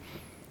higher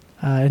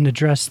and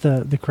address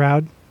the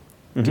crowd.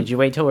 Did you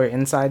wait till we're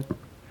inside?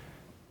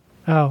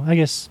 Oh, I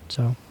guess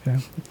so.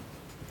 Yeah.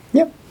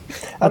 Yep.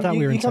 I thought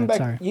we were you come inside,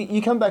 back. sorry.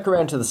 You come back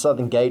around to the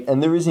southern gate,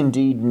 and there is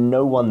indeed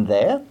no one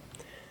there.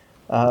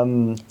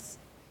 And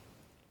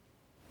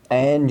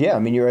yeah, I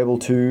mean, you're able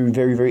to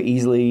very, very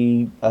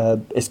easily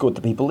escort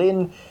the people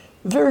in.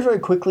 Very, very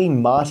quickly,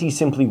 Marty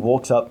simply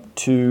walks up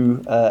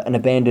to an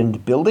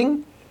abandoned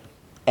building,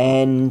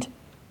 and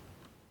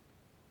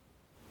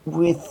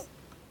with,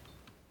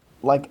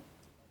 like,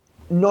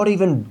 not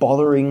even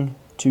bothering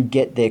to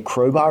get their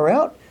crowbar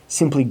out,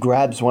 simply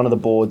grabs one of the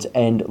boards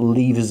and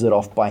levers it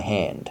off by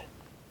hand.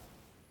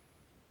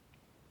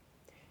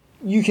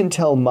 You can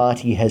tell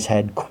Marty has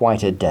had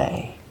quite a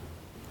day.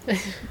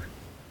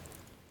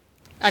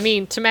 I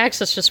mean, to Max,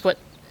 that's just what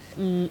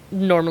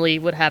normally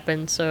would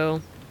happen,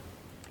 so...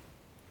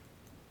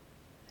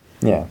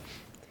 Yeah.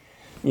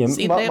 Yeah,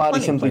 See, they have Marty plenty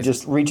of simply places.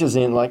 just reaches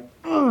in like,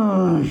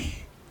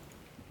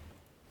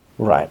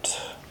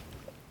 right.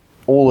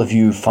 All of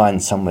you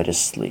find somewhere to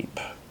sleep.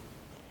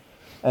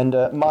 And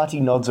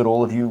Marty nods at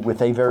all of you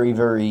with a very,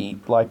 very,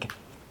 like,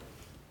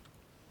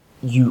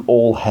 you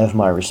all have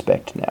my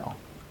respect now.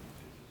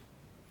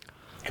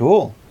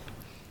 Cool.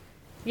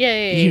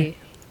 Yay! You,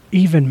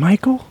 even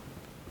Michael?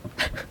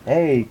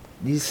 Hey,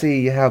 you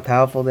see how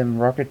powerful them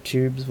rocket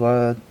tubes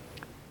were,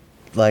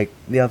 like,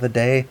 the other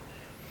day?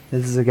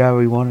 This is a guy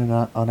we wanted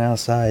on our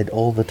side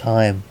all the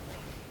time.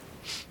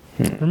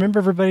 Remember,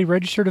 everybody,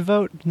 register to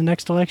vote in the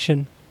next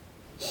election.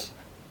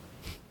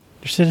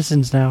 You're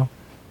citizens now.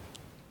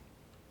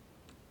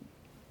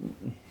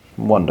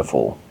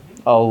 Wonderful.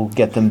 I'll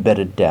get them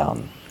bedded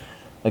down.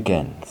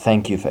 Again,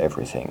 thank you for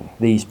everything.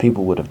 These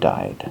people would have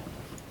died.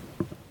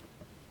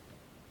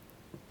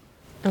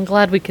 I'm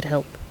glad we could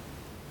help.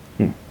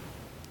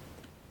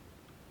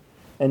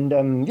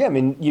 And yeah, I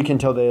mean, you can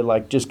tell they're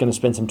like just going to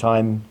spend some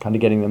time kind of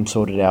getting them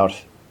sorted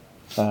out.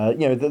 You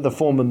know, the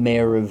former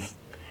mayor of,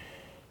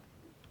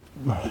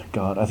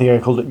 God, I think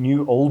I called it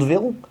New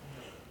Oldville,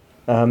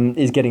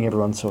 is getting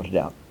everyone sorted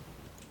out.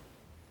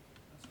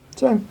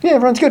 So yeah,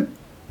 everyone's good.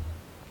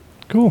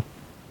 Cool.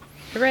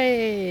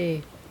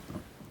 Hooray!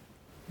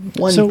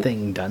 One So-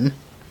 thing done.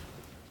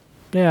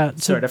 Yeah,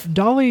 so Sort of.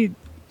 Dolly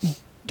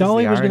was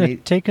going irony-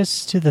 to take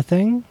us to the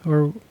thing,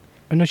 or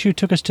I know she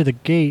took us to the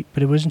gate,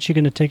 but wasn't she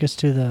going to take us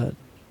to the?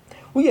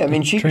 Well, yeah, I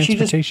mean, she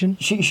transportation?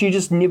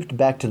 just nipped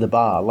back to the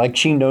bar. Like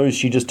she knows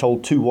she just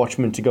told 2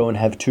 watchmen to go and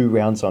have 2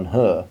 rounds on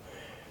her.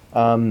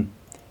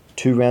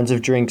 2 rounds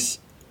of drinks,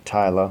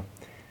 Tyler.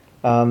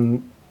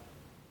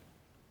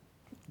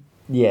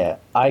 Yeah,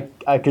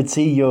 I could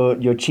see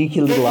your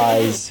cheeky little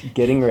eyes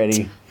getting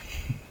ready.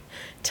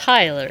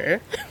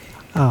 Tyler,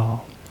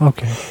 Oh,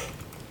 okay.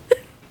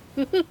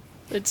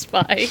 it's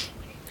fine.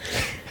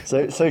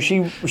 So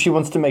she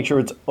wants to make sure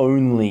it's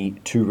only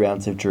 2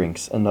 rounds of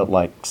drinks and not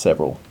like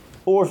several.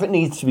 Or if it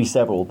needs to be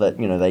several, that,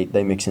 you know,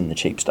 they mix in the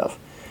cheap stuff.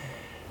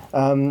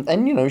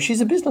 And, you know, she's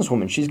a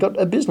businesswoman. She's got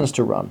a business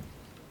to run.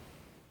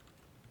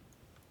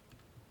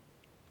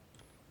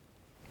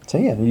 So,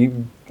 yeah,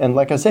 and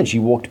like I said, she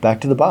walked back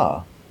to the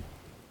bar.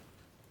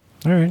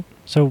 All right.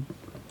 So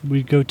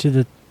we go to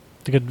the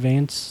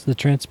advance, the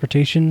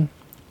transportation.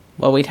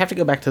 Well, we'd have to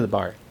go back to the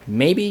bar.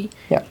 Maybe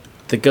Yeah.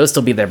 the ghost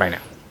will be there by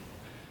now.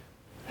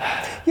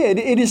 Yeah,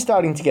 it is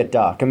starting to get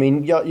dark. I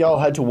mean, y'all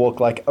had to walk,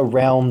 like,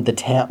 around the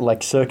town,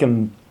 like,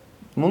 well,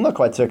 not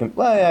quite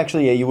well,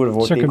 actually, yeah, you would have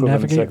walked the equivalent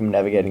of Circumnavigate?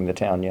 circumnavigating the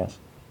town, yes.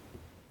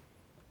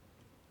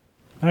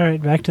 All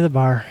right, back to the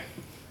bar.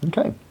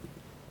 Okay.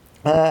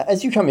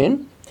 As you come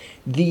in,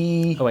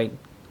 Oh, wait.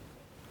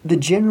 the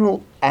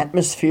general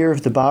atmosphere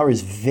of the bar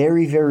is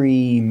very,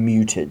 very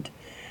muted.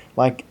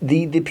 Like,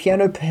 the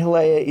piano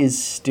player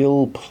is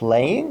still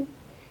playing.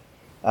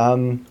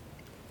 So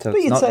But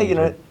it's you'd not say, you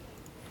know... muted.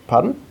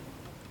 Pardon?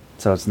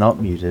 So it's not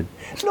muted.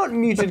 It's not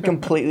muted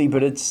completely,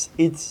 but it's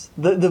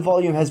the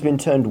volume has been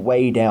turned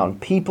way down.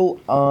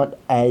 People aren't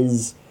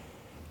as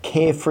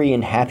carefree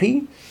and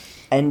happy,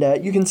 and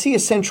you can see a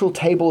central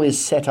table is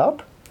set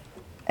up,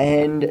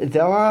 and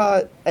there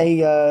are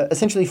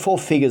essentially 4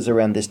 figures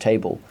around this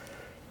table.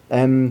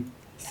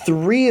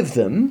 3 of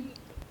them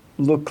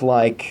look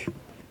like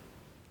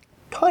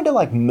kind of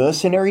like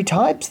mercenary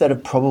types that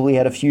have probably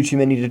had a few too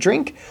many to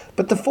drink,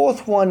 but the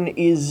 4th one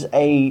is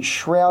a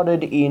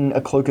shrouded in a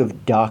cloak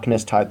of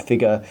darkness type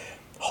figure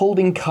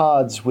holding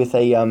cards with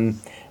a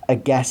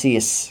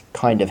gaseous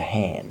kind of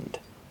hand.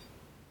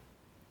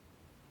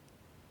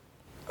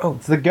 Oh,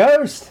 It's the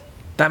ghost!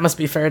 that must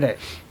be Faraday.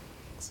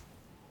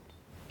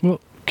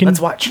 Well, Let's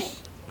watch.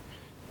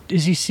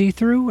 Is he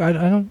see-through?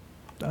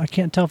 I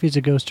can't tell if he's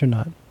a ghost or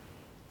not.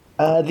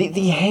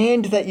 The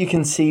hand that you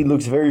can see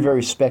looks very,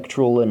 very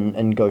spectral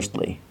and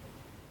ghostly.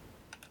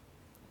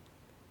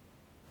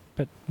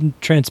 But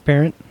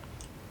transparent?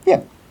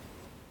 Yeah.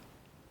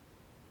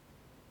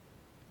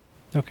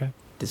 Okay.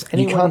 Does You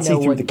anyone can't see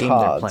know through what the game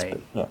cards. they're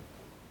playing? But,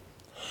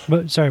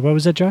 yeah. Sorry, what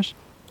was that, Josh?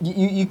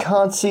 You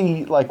can't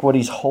see like what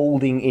he's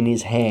holding in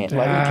his hand.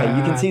 Like, okay,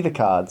 you can see the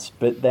cards,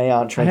 but they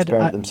aren't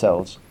transparent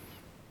themselves.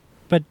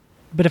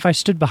 But if I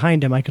stood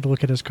behind him, I could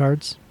look at his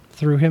cards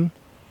through him?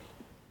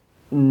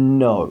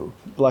 No.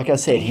 Like I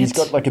said, he's It-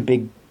 got like a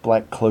big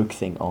black cloak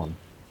thing on.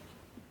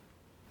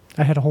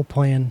 I had a whole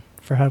plan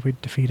for how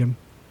we'd defeat him.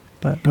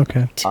 But,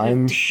 okay.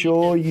 I'm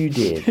sure you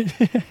did.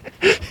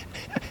 I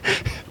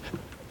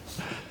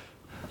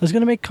was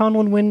going to make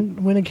Conlon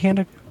win a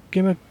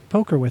game of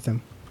poker with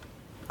him.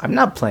 I'm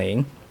not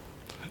playing.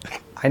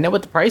 I know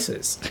what the price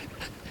is.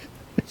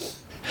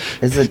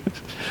 Is it...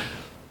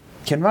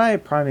 Can my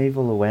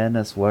primeval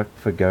awareness work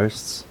for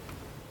ghosts?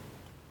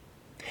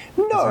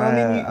 No,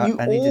 I mean,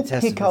 I need you to all test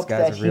if pick this up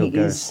guy's that a real he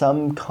is ghost.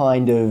 some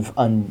kind of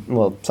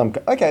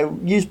okay,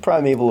 use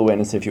primeval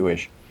awareness if you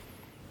wish.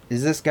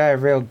 Is this guy a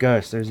real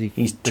ghost, or is he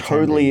He's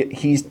pretending?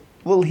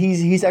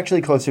 he's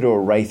actually closer to a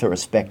wraith or a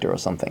spectre or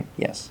something.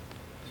 Yes.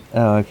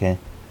 Oh, okay.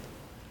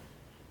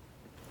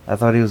 I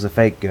thought he was a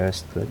fake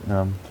ghost, but,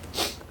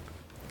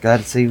 glad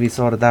to see we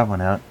sorted that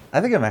one out.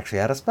 I think I'm actually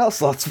out of spell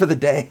slots for the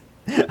day.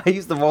 I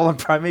used them all on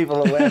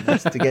primeval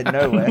awareness to get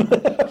nowhere.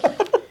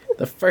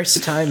 The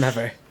first time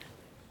ever.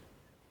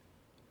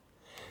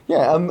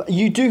 Yeah,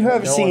 you do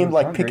have No see him one's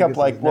like hungry pick up because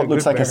like there's what no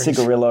looks good like a berries.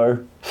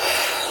 cigarillo.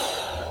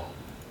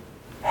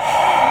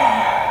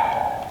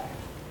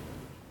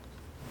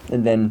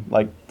 And then,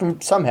 like,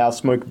 somehow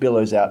smoke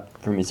billows out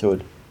from his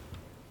hood.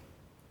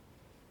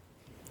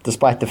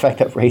 Despite the fact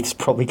that wraiths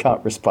probably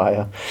can't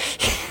respire.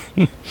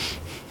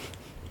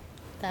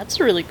 That's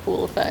a really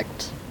cool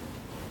effect.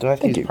 Do I have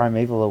to Thank use you.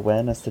 primeval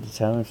awareness to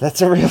determine if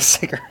that's a real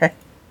cigarette?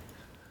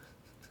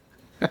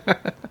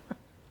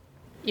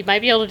 You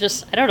might be able to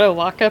just, I don't know,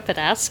 walk up and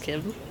ask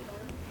him.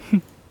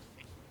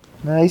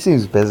 No, he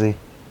seems busy.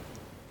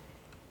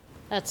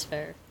 That's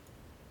fair.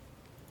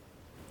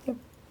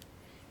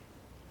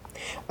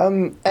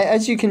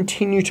 As you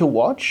continue to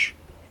watch,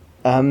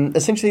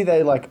 essentially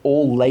they like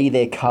all lay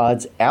their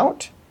cards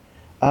out.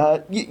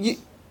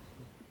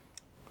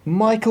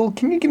 Michael,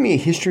 can you give me a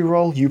history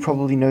roll? You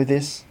probably know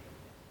this.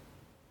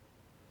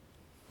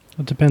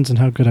 It depends on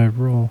how good I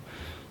roll.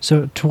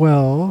 So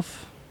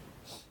 12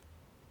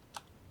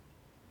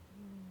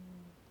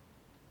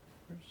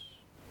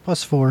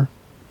 plus 4,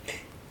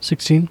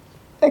 16.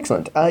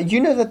 Excellent.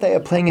 You know that they are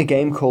playing a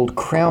game called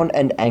Crown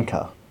and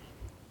Anchor.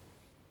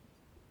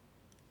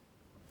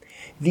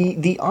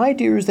 The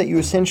idea is that you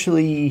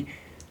essentially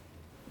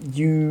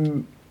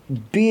you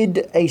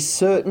bid a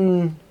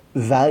certain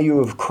value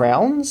of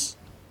crowns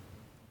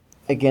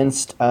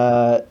against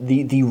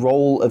the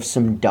roll of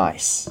some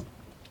dice.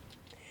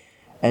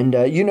 And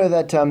you know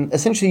that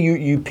essentially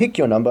you pick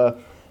your number.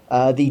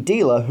 The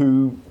dealer,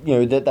 who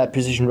that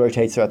position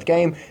rotates throughout the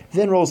game,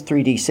 then rolls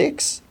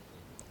 3d6.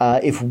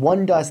 If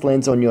 1 dice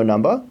lands on your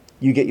number,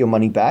 you get your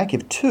money back.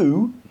 If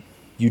 2,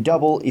 you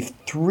double. If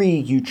 3,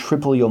 you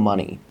triple your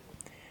money.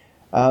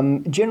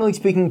 Generally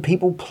speaking,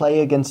 people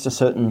play against a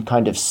certain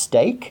kind of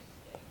stake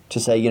to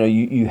say,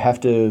 you have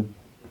to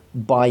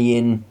buy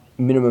in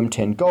minimum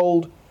 10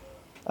 gold.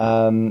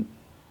 And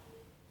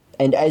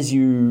as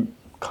you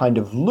kind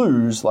of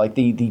lose, like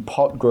the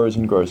pot grows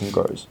and grows and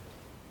grows.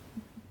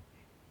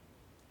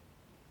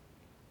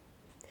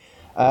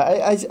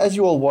 As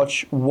you all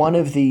watch, one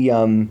of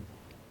the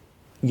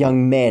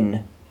young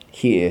men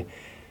here,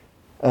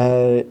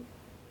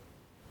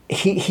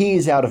 he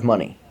is out of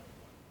money.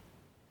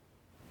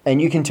 And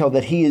you can tell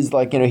that he is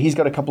he's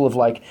got a couple of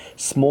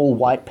small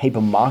white paper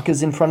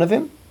markers in front of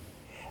him.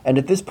 And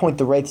at this point,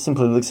 the wraith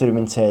simply looks at him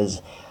and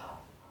says,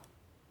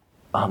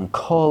 "I'm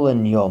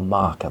calling your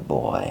marker,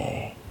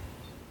 boy."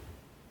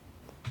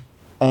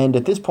 And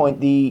at this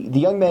point, the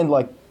young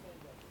man,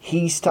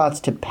 he starts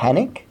to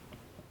panic.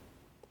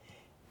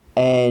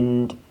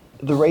 And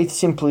the wraith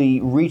simply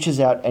reaches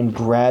out and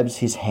grabs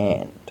his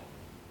hand.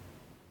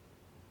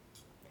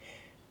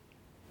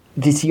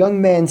 this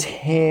young man's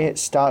hair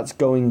starts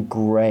going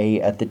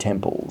grey at the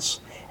temples,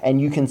 and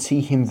you can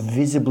see him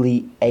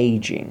visibly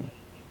aging.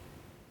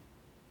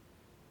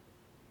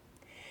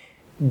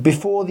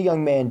 Before the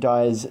young man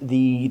dies,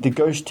 the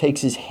ghost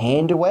takes his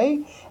hand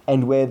away,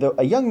 and where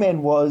a young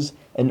man was,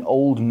 an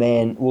older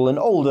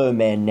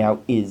man now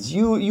is.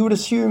 You would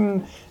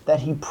assume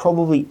that he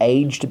probably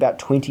aged about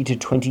 20 to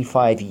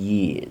 25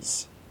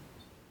 years.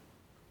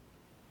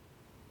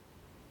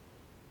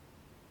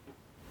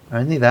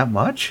 Only that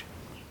much?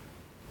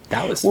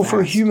 That was Well, for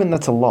a fast. human,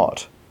 that's a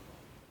lot.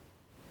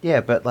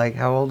 Yeah, but like,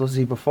 how old was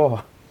he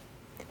before?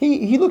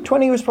 He looked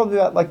 20, he was probably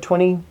about like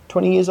 20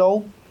 years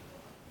old.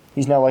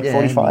 He's now like Yeah,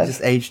 and he 45.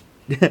 just aged.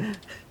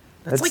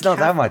 That's like not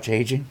that half- much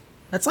aging.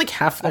 That's like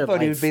half I their thought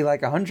life, he would be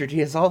like 100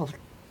 years old.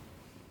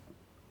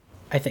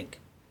 I think.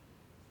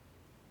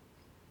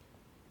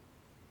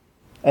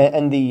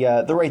 And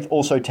the Wraith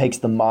also takes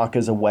the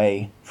markers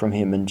away from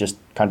him and just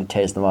kind of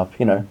tears them up.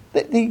 You know,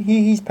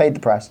 he's paid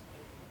the price.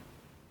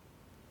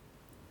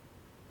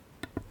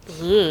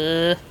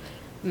 Ugh.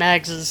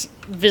 Mags is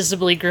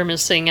visibly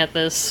grimacing at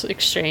this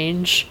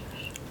exchange.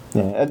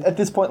 Yeah. At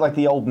this point, like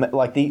the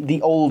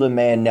older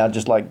man now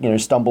just like, you know,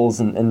 stumbles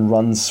and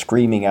runs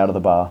screaming out of the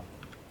bar.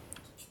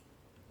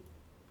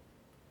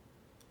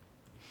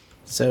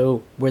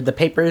 So, were the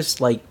papers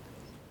like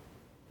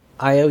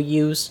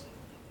IOUs?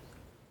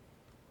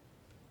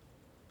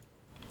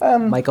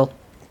 Michael?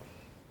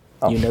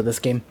 You know this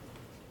game?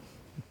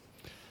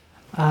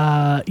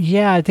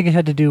 Yeah, I think it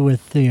had to do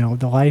with, you know,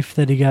 the life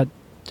that he got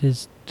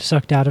is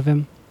sucked out of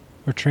him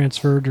or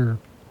transferred or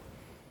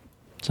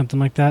something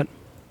like that.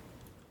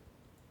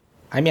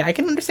 I mean, I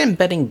can understand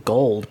betting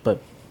gold,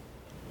 but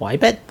why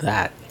bet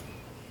that?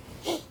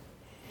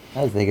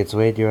 I think it's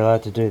weird you're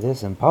allowed to do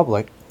this in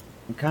public.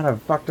 What kind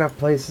of fucked up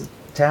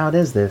town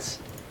is this?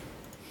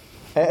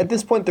 At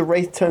this point, the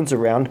Wraith turns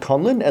around,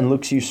 Conlon, and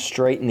looks you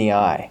straight in the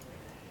eye.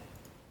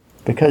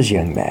 Because,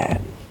 young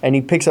man. And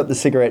he picks up the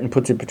cigarette and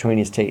puts it between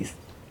his teeth.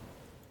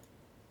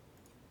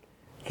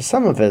 For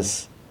some of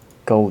us,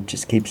 gold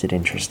just keeps it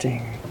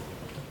interesting.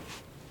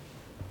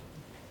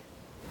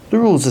 The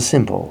rules are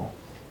simple.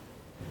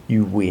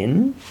 You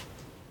win,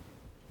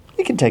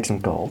 you can take some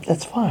gold,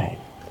 that's fine.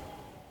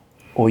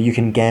 Or you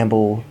can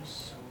gamble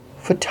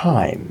for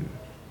time.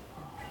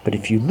 But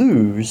if you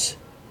lose,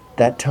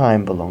 that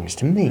time belongs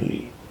to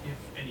me.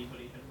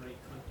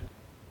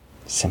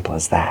 Simple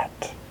as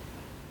that.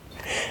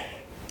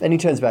 Then he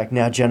turns back.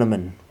 Now,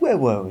 gentlemen, where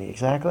were we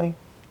exactly?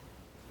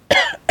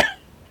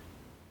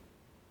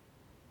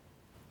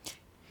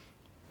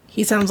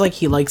 He sounds like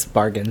he likes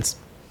bargains.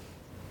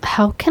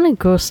 How can a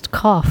ghost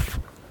cough?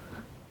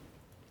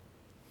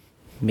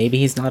 Maybe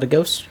he's not a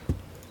ghost?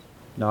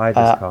 No, I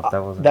just coughed.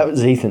 That wasn't. That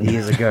was Ethan. He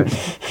is a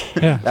ghost.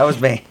 Yeah. That was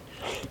me.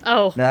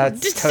 Oh. No,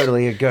 it's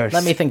totally a ghost.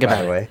 Let me think by about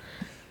the it. way.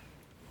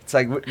 It's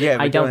like, yeah,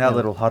 I we're don't doing our know.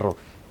 little huddle.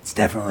 It's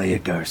definitely a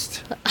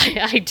ghost.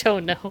 I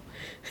don't know.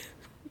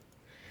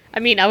 I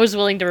mean, I was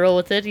willing to roll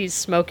with it. He's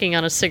smoking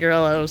on a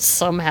cigarillo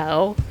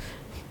somehow.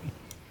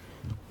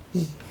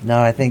 No,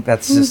 I think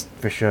that's just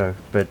for sure,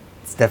 but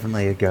it's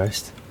definitely a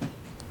ghost.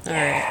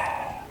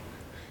 Alright.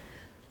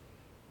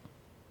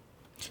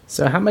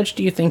 So how much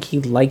do you think he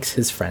likes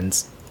his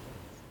friends?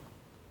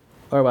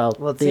 Or, well,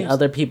 Well, it the seems-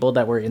 other people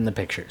that were in the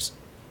pictures.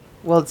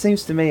 Well, it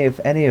seems to me if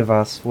any of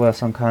us were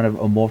some kind of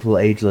immortal,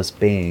 ageless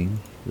being,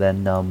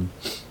 then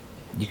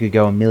you could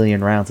go a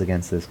million rounds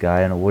against this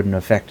guy and it wouldn't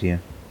affect you.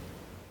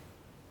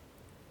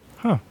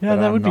 Huh. Yeah, But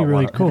that I'm would be not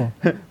really one cool.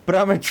 But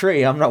I'm a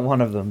tree. I'm not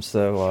one of them,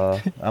 so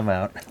I'm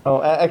out.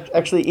 Oh,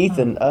 actually,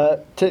 Ethan,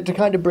 to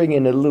kind of bring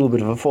in a little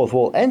bit of a fourth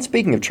wall, and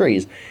speaking of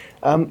trees,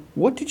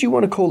 what did you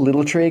want to call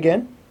Little Tree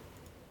again?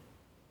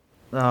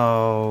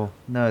 Oh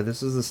no,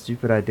 this was a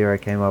stupid idea I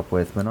came up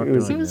with. We're not It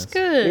was- doing It was this.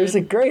 good. It was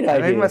a great I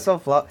idea. made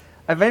myself laugh.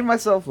 I made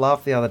myself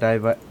laugh the other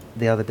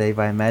day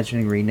by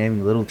imagining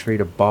renaming Little Tree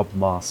to Bob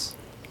Moss.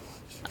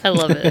 I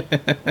love it.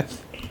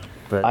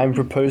 But I'm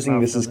proposing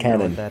Ralph this as doesn't know what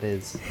canon. that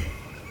is.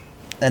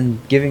 And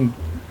giving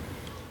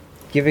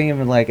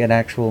him like an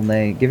actual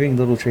name, giving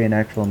Little Tree an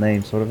actual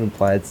name, sort of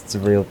implies it's a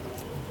real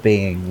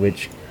being,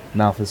 which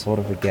Malf is sort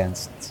of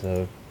against.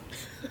 So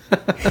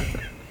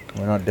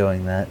we're not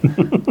doing that.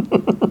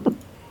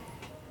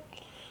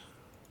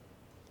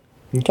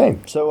 Okay,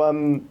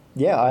 so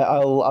yeah,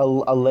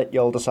 I'll let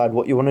y'all decide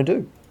what you want to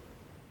do.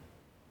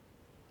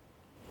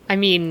 I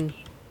mean,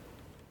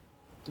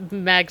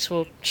 Mags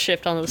will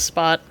shift on the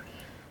spot.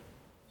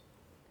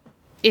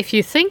 If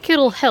you think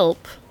it'll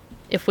help,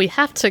 if we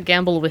have to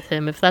gamble with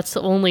him, if that's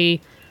the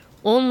only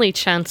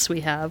chance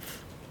we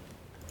have,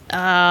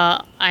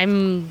 my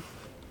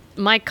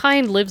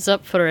kind lives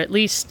up for at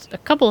least a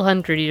couple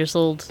 100 years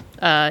old.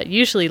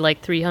 Usually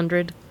like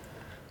 300.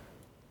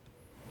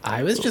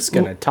 I was just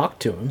gonna talk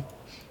to him.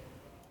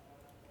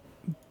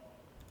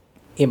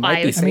 It might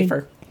I be mean-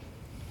 safer.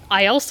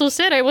 I also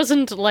said I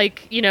wasn't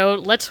like,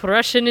 let's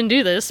rush in and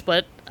do this,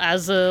 but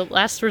as a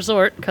last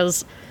resort,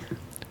 because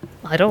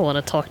I don't want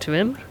to talk to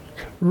him.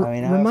 I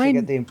mean, I also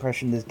get the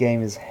impression this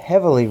game is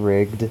heavily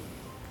rigged,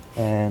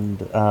 and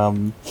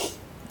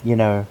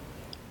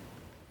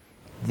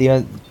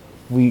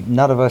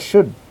none of us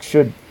should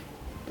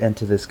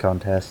enter this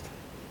contest.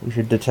 We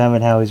should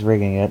determine how he's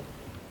rigging it.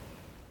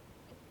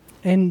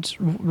 And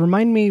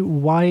remind me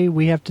why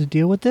we have to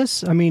deal with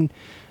this? I mean,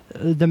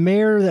 the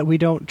mayor that we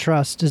don't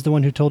trust is the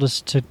one who told us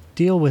to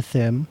deal with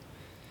him.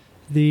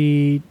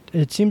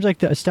 It seems like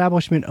the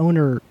establishment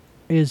owner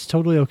is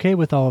totally okay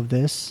with all of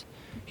this.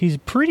 He's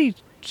pretty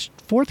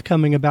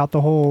forthcoming about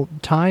the whole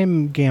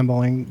time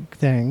gambling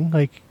thing.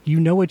 Like, you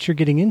know what you're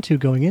getting into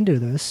going into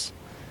this.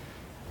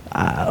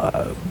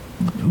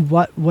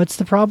 What's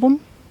the problem?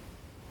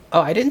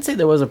 Oh, I didn't say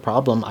there was a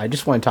problem. I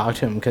just want to talk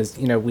to him because,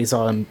 we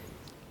saw him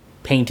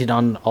painted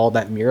on all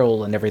that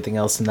mural and everything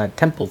else in that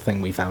temple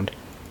thing we found.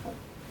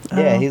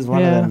 Yeah, he's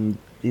one of them.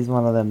 He's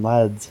one of them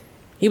lads.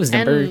 He was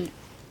number.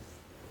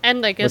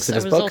 And I guess I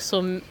was book.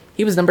 also.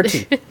 He was number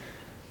 2.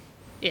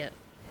 Yeah.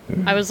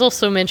 I was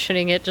also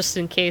mentioning it just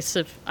in case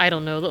if, I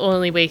don't know, the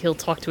only way he'll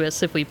talk to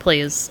us if we play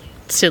his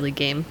silly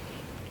game.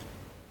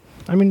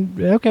 I mean,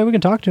 okay, we can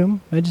talk to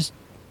him.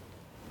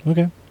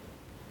 Okay.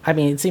 I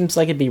mean, it seems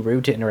like it'd be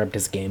rude to interrupt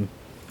his game.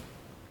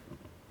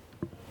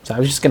 So I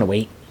was just gonna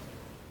wait.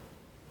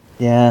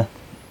 Yeah.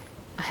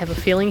 I have a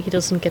feeling he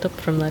doesn't get up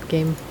from that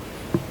game.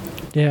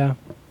 Yeah.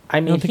 I I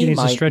mean, don't think he needs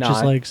to might stretch his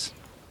not, legs.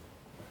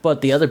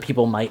 but the other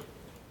people might.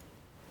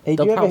 Hey,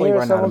 They'll do you ever probably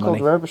hear of run out someone of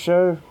called money.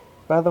 Robichaux,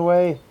 by the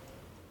way?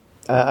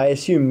 I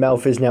assume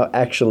Malf is now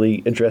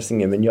actually addressing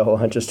him, and y'all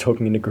aren't just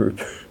talking in a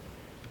group.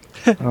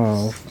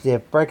 Oh. Yeah,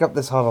 break up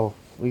this huddle.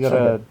 We gotta...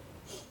 Okay.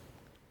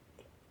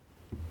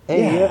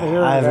 Hey, you ever hear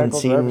of I a guy haven't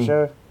called seen-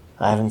 Robichaux?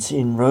 I haven't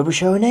seen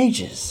Robichaux in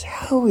ages.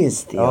 How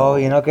is the Oh,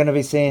 old... you're not gonna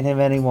be seeing him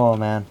anymore,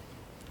 man.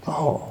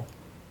 Oh,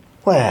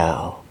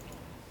 well,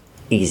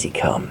 easy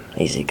come,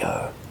 easy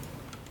go.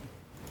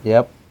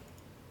 Yep.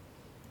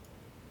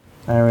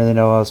 I don't really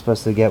know what I was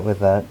supposed to get with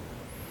that.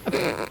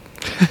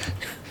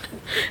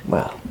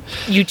 Well,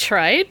 You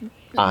tried?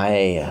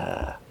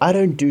 I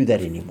don't do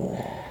that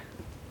anymore.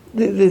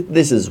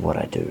 This is what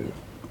I do.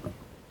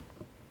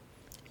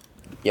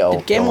 Yo,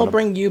 Did Gamble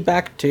bring you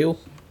back too?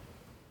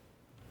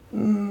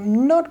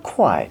 Not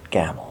quite,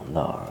 Gamble,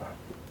 no.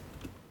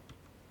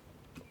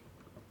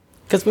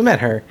 Because we met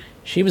her.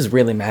 She was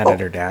really mad at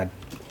her dad.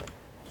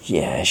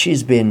 Yeah,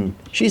 she's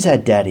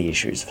had daddy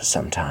issues for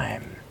some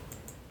time.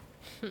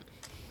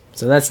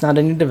 So that's not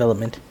a new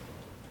development.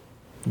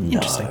 No.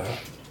 Interesting.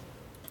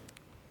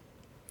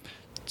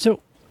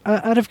 So,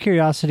 out of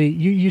curiosity,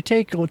 you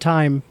take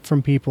time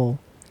from people.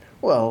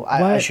 Well,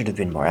 I What? should have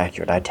been more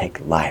accurate. I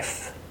take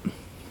life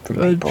from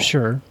people.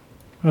 Sure.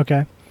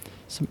 Okay.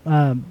 So,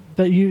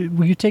 but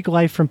you take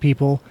life from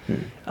people.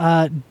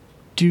 What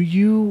do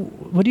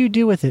you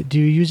do with it? Do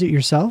you use it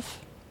yourself?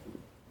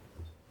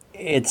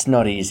 It's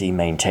not easy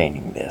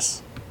maintaining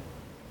this.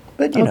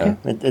 But, you know,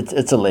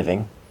 it's a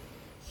living.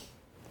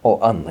 Or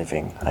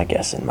unliving, I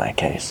guess, in my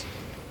case.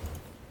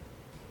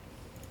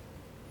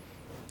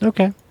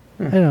 Okay.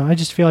 I don't know. I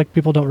just feel like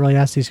people don't really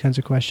ask these kinds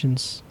of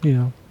questions,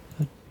 Well,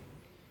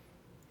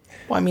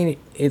 I mean,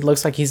 it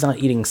looks like he's not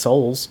eating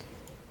souls.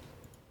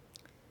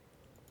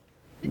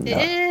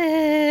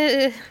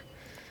 Eh.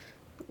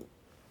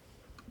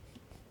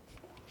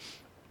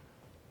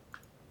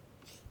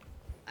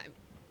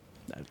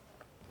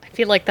 I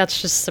feel like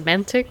that's just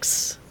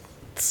semantics.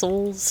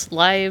 Souls,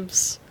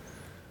 lives.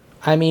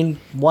 I mean,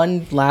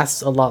 one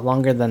lasts a lot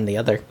longer than the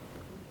other.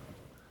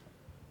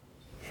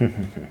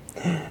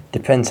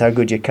 Depends how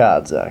good your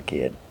cards are,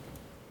 kid.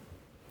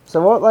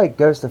 So what,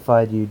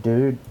 ghostified you,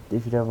 dude,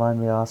 if you don't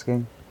mind me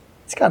asking?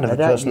 It's kind of I a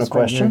doubt you personal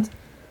spent your question.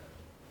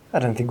 I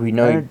don't think we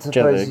know I don't each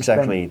other suppose you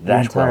exactly spent your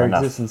that well entire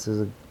enough. existence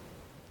as a...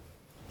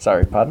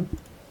 Sorry, pardon?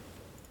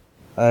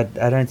 I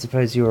don't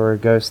suppose you were a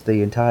ghost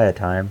the entire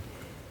time.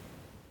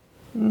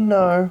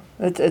 No,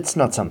 it's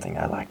not something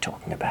I like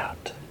talking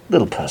about.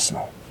 Little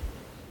personal.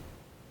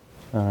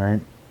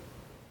 Alright.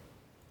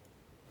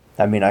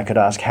 I mean, I could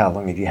ask how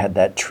long have you had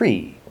that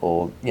tree?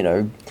 Or, you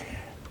know,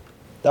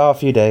 Oh, a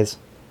few days.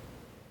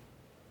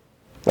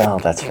 well,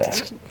 that's fair.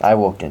 I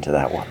walked into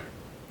that one.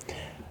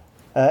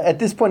 At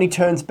this point, he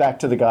turns back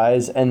to the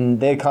guys, and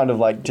they're kind of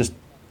like just,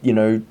 you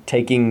know,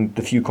 taking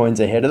the few coins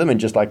ahead of them and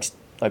just like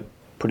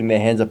putting their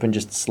hands up and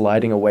just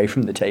sliding away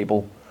from the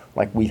table.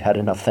 Like, we've had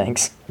enough,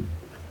 thanks.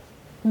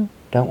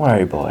 Don't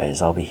worry,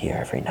 boys. I'll be here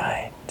every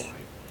night.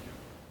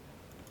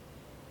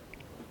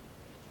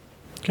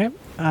 Okay.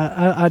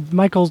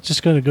 Michael's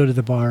just going to go to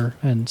the bar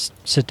and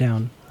sit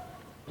down.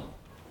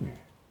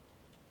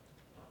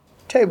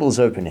 Table's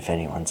open if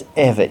anyone's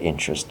ever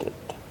interested.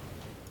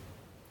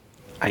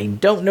 I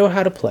don't know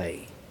how to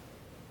play,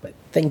 but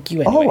thank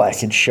you anyways. Oh, I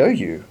can show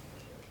you.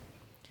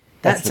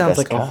 That That's the sounds best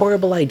like a card.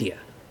 horrible idea.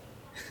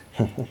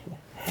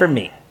 For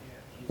me.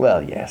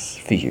 Well, yes,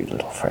 for you,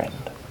 little friend.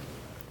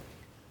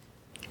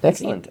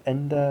 Excellent.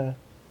 And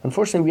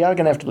unfortunately, we are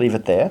going to have to leave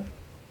it there.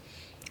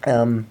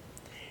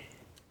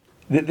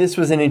 This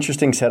was an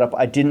interesting setup.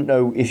 I didn't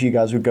know if you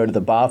guys would go to the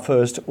bar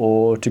first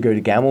or to go to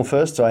Gamble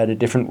first, so I had a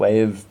different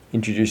way of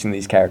introducing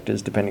these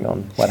characters depending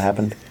on what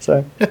happened.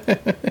 So,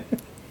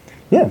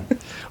 yeah.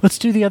 Let's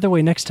do the other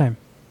way next time.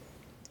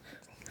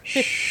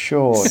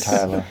 Sure,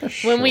 Tyler.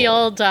 When we sure.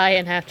 all die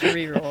and have to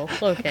reroll.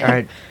 Okay. All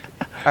right.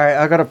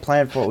 I got a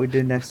plan for what we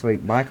do next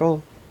week.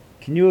 Michael,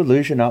 can you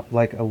illusion up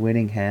like a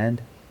winning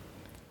hand?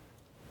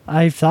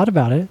 I've thought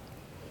about it.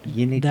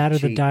 You need That to or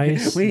the cheat.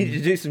 dice. We need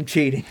to do some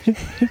cheating.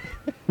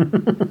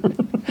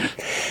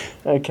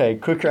 Okay,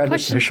 quick round of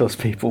Question. socials,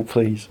 people,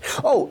 please.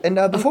 Oh, and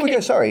before we Okay.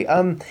 go, sorry.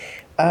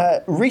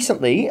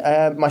 Recently,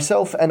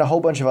 myself and a whole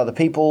bunch of other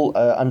people,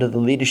 under the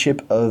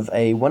leadership of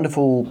a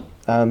wonderful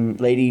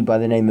lady by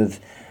the name of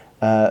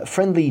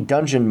Friendly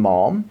Dungeon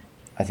Mom,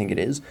 I think it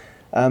is,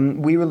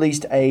 we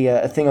released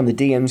a thing on the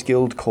DMs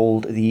Guild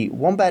called the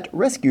Wombat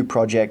Rescue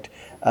Project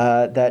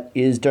that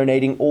is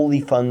donating all the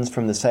funds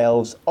from the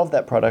sales of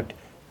that product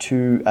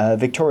to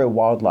Victoria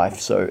Wildlife.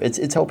 So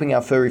it's helping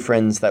our furry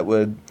friends that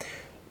were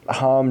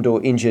harmed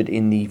or injured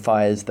in the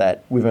fires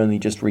that we've only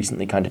just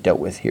recently kind of dealt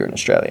with here in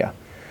Australia.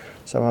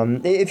 So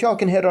if y'all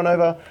can head on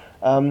over,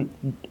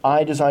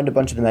 I designed a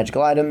bunch of the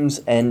magical items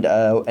and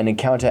an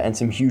encounter and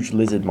some huge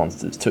lizard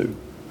monsters too.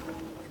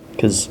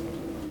 Because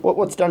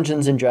what's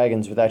Dungeons and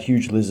Dragons without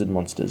huge lizard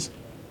monsters?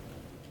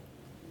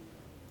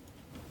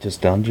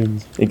 Just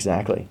dungeons.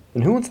 Exactly.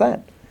 And who wants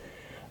that?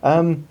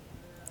 So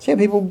yeah,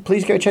 people,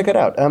 please go check it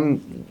out.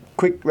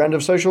 Quick round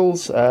of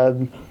socials.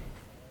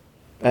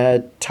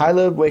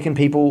 Tyler, where can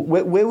people?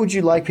 Where would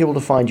you like people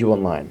to find you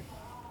online?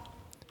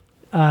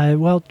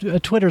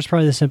 Twitter is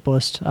probably the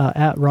simplest.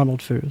 At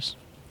Ronald Foos.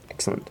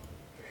 Excellent.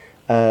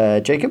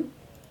 Jacob.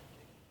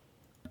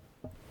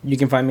 You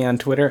can find me on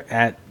Twitter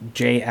at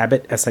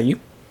JAbbottSIU.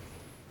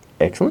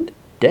 Excellent.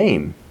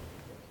 Dame.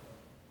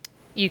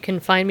 You can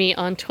find me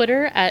on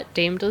Twitter at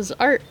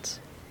DameDoesArt.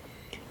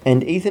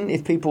 And Ethan,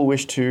 if people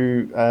wish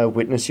to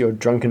witness your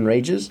drunken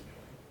rages.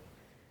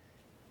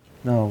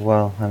 No,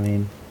 well, I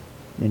mean,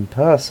 in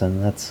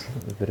person, that's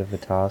a bit of a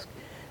task.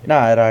 No,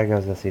 at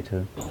iGuys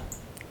too.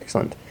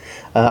 Excellent.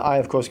 I,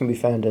 of course, can be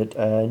found at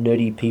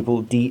Nerdy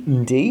People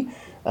D&D.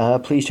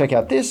 Please check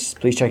out this.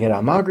 Please check out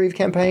our Margrave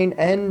campaign.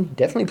 And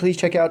definitely please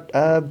check out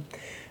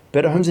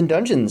Better Homes and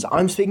Dungeons.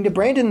 I'm speaking to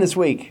Brandon this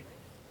week.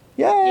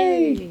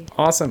 Yay! Yay.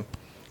 Awesome.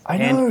 I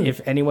know. And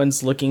if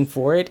anyone's looking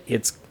for it,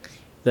 it's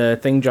the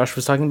thing Josh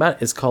was talking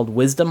about is called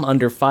Wisdom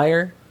Under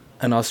Fire,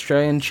 an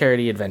Australian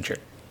charity adventure.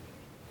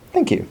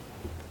 Thank you.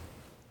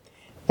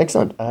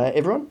 Excellent.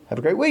 Everyone, have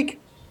a great week.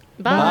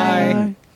 Bye. Bye.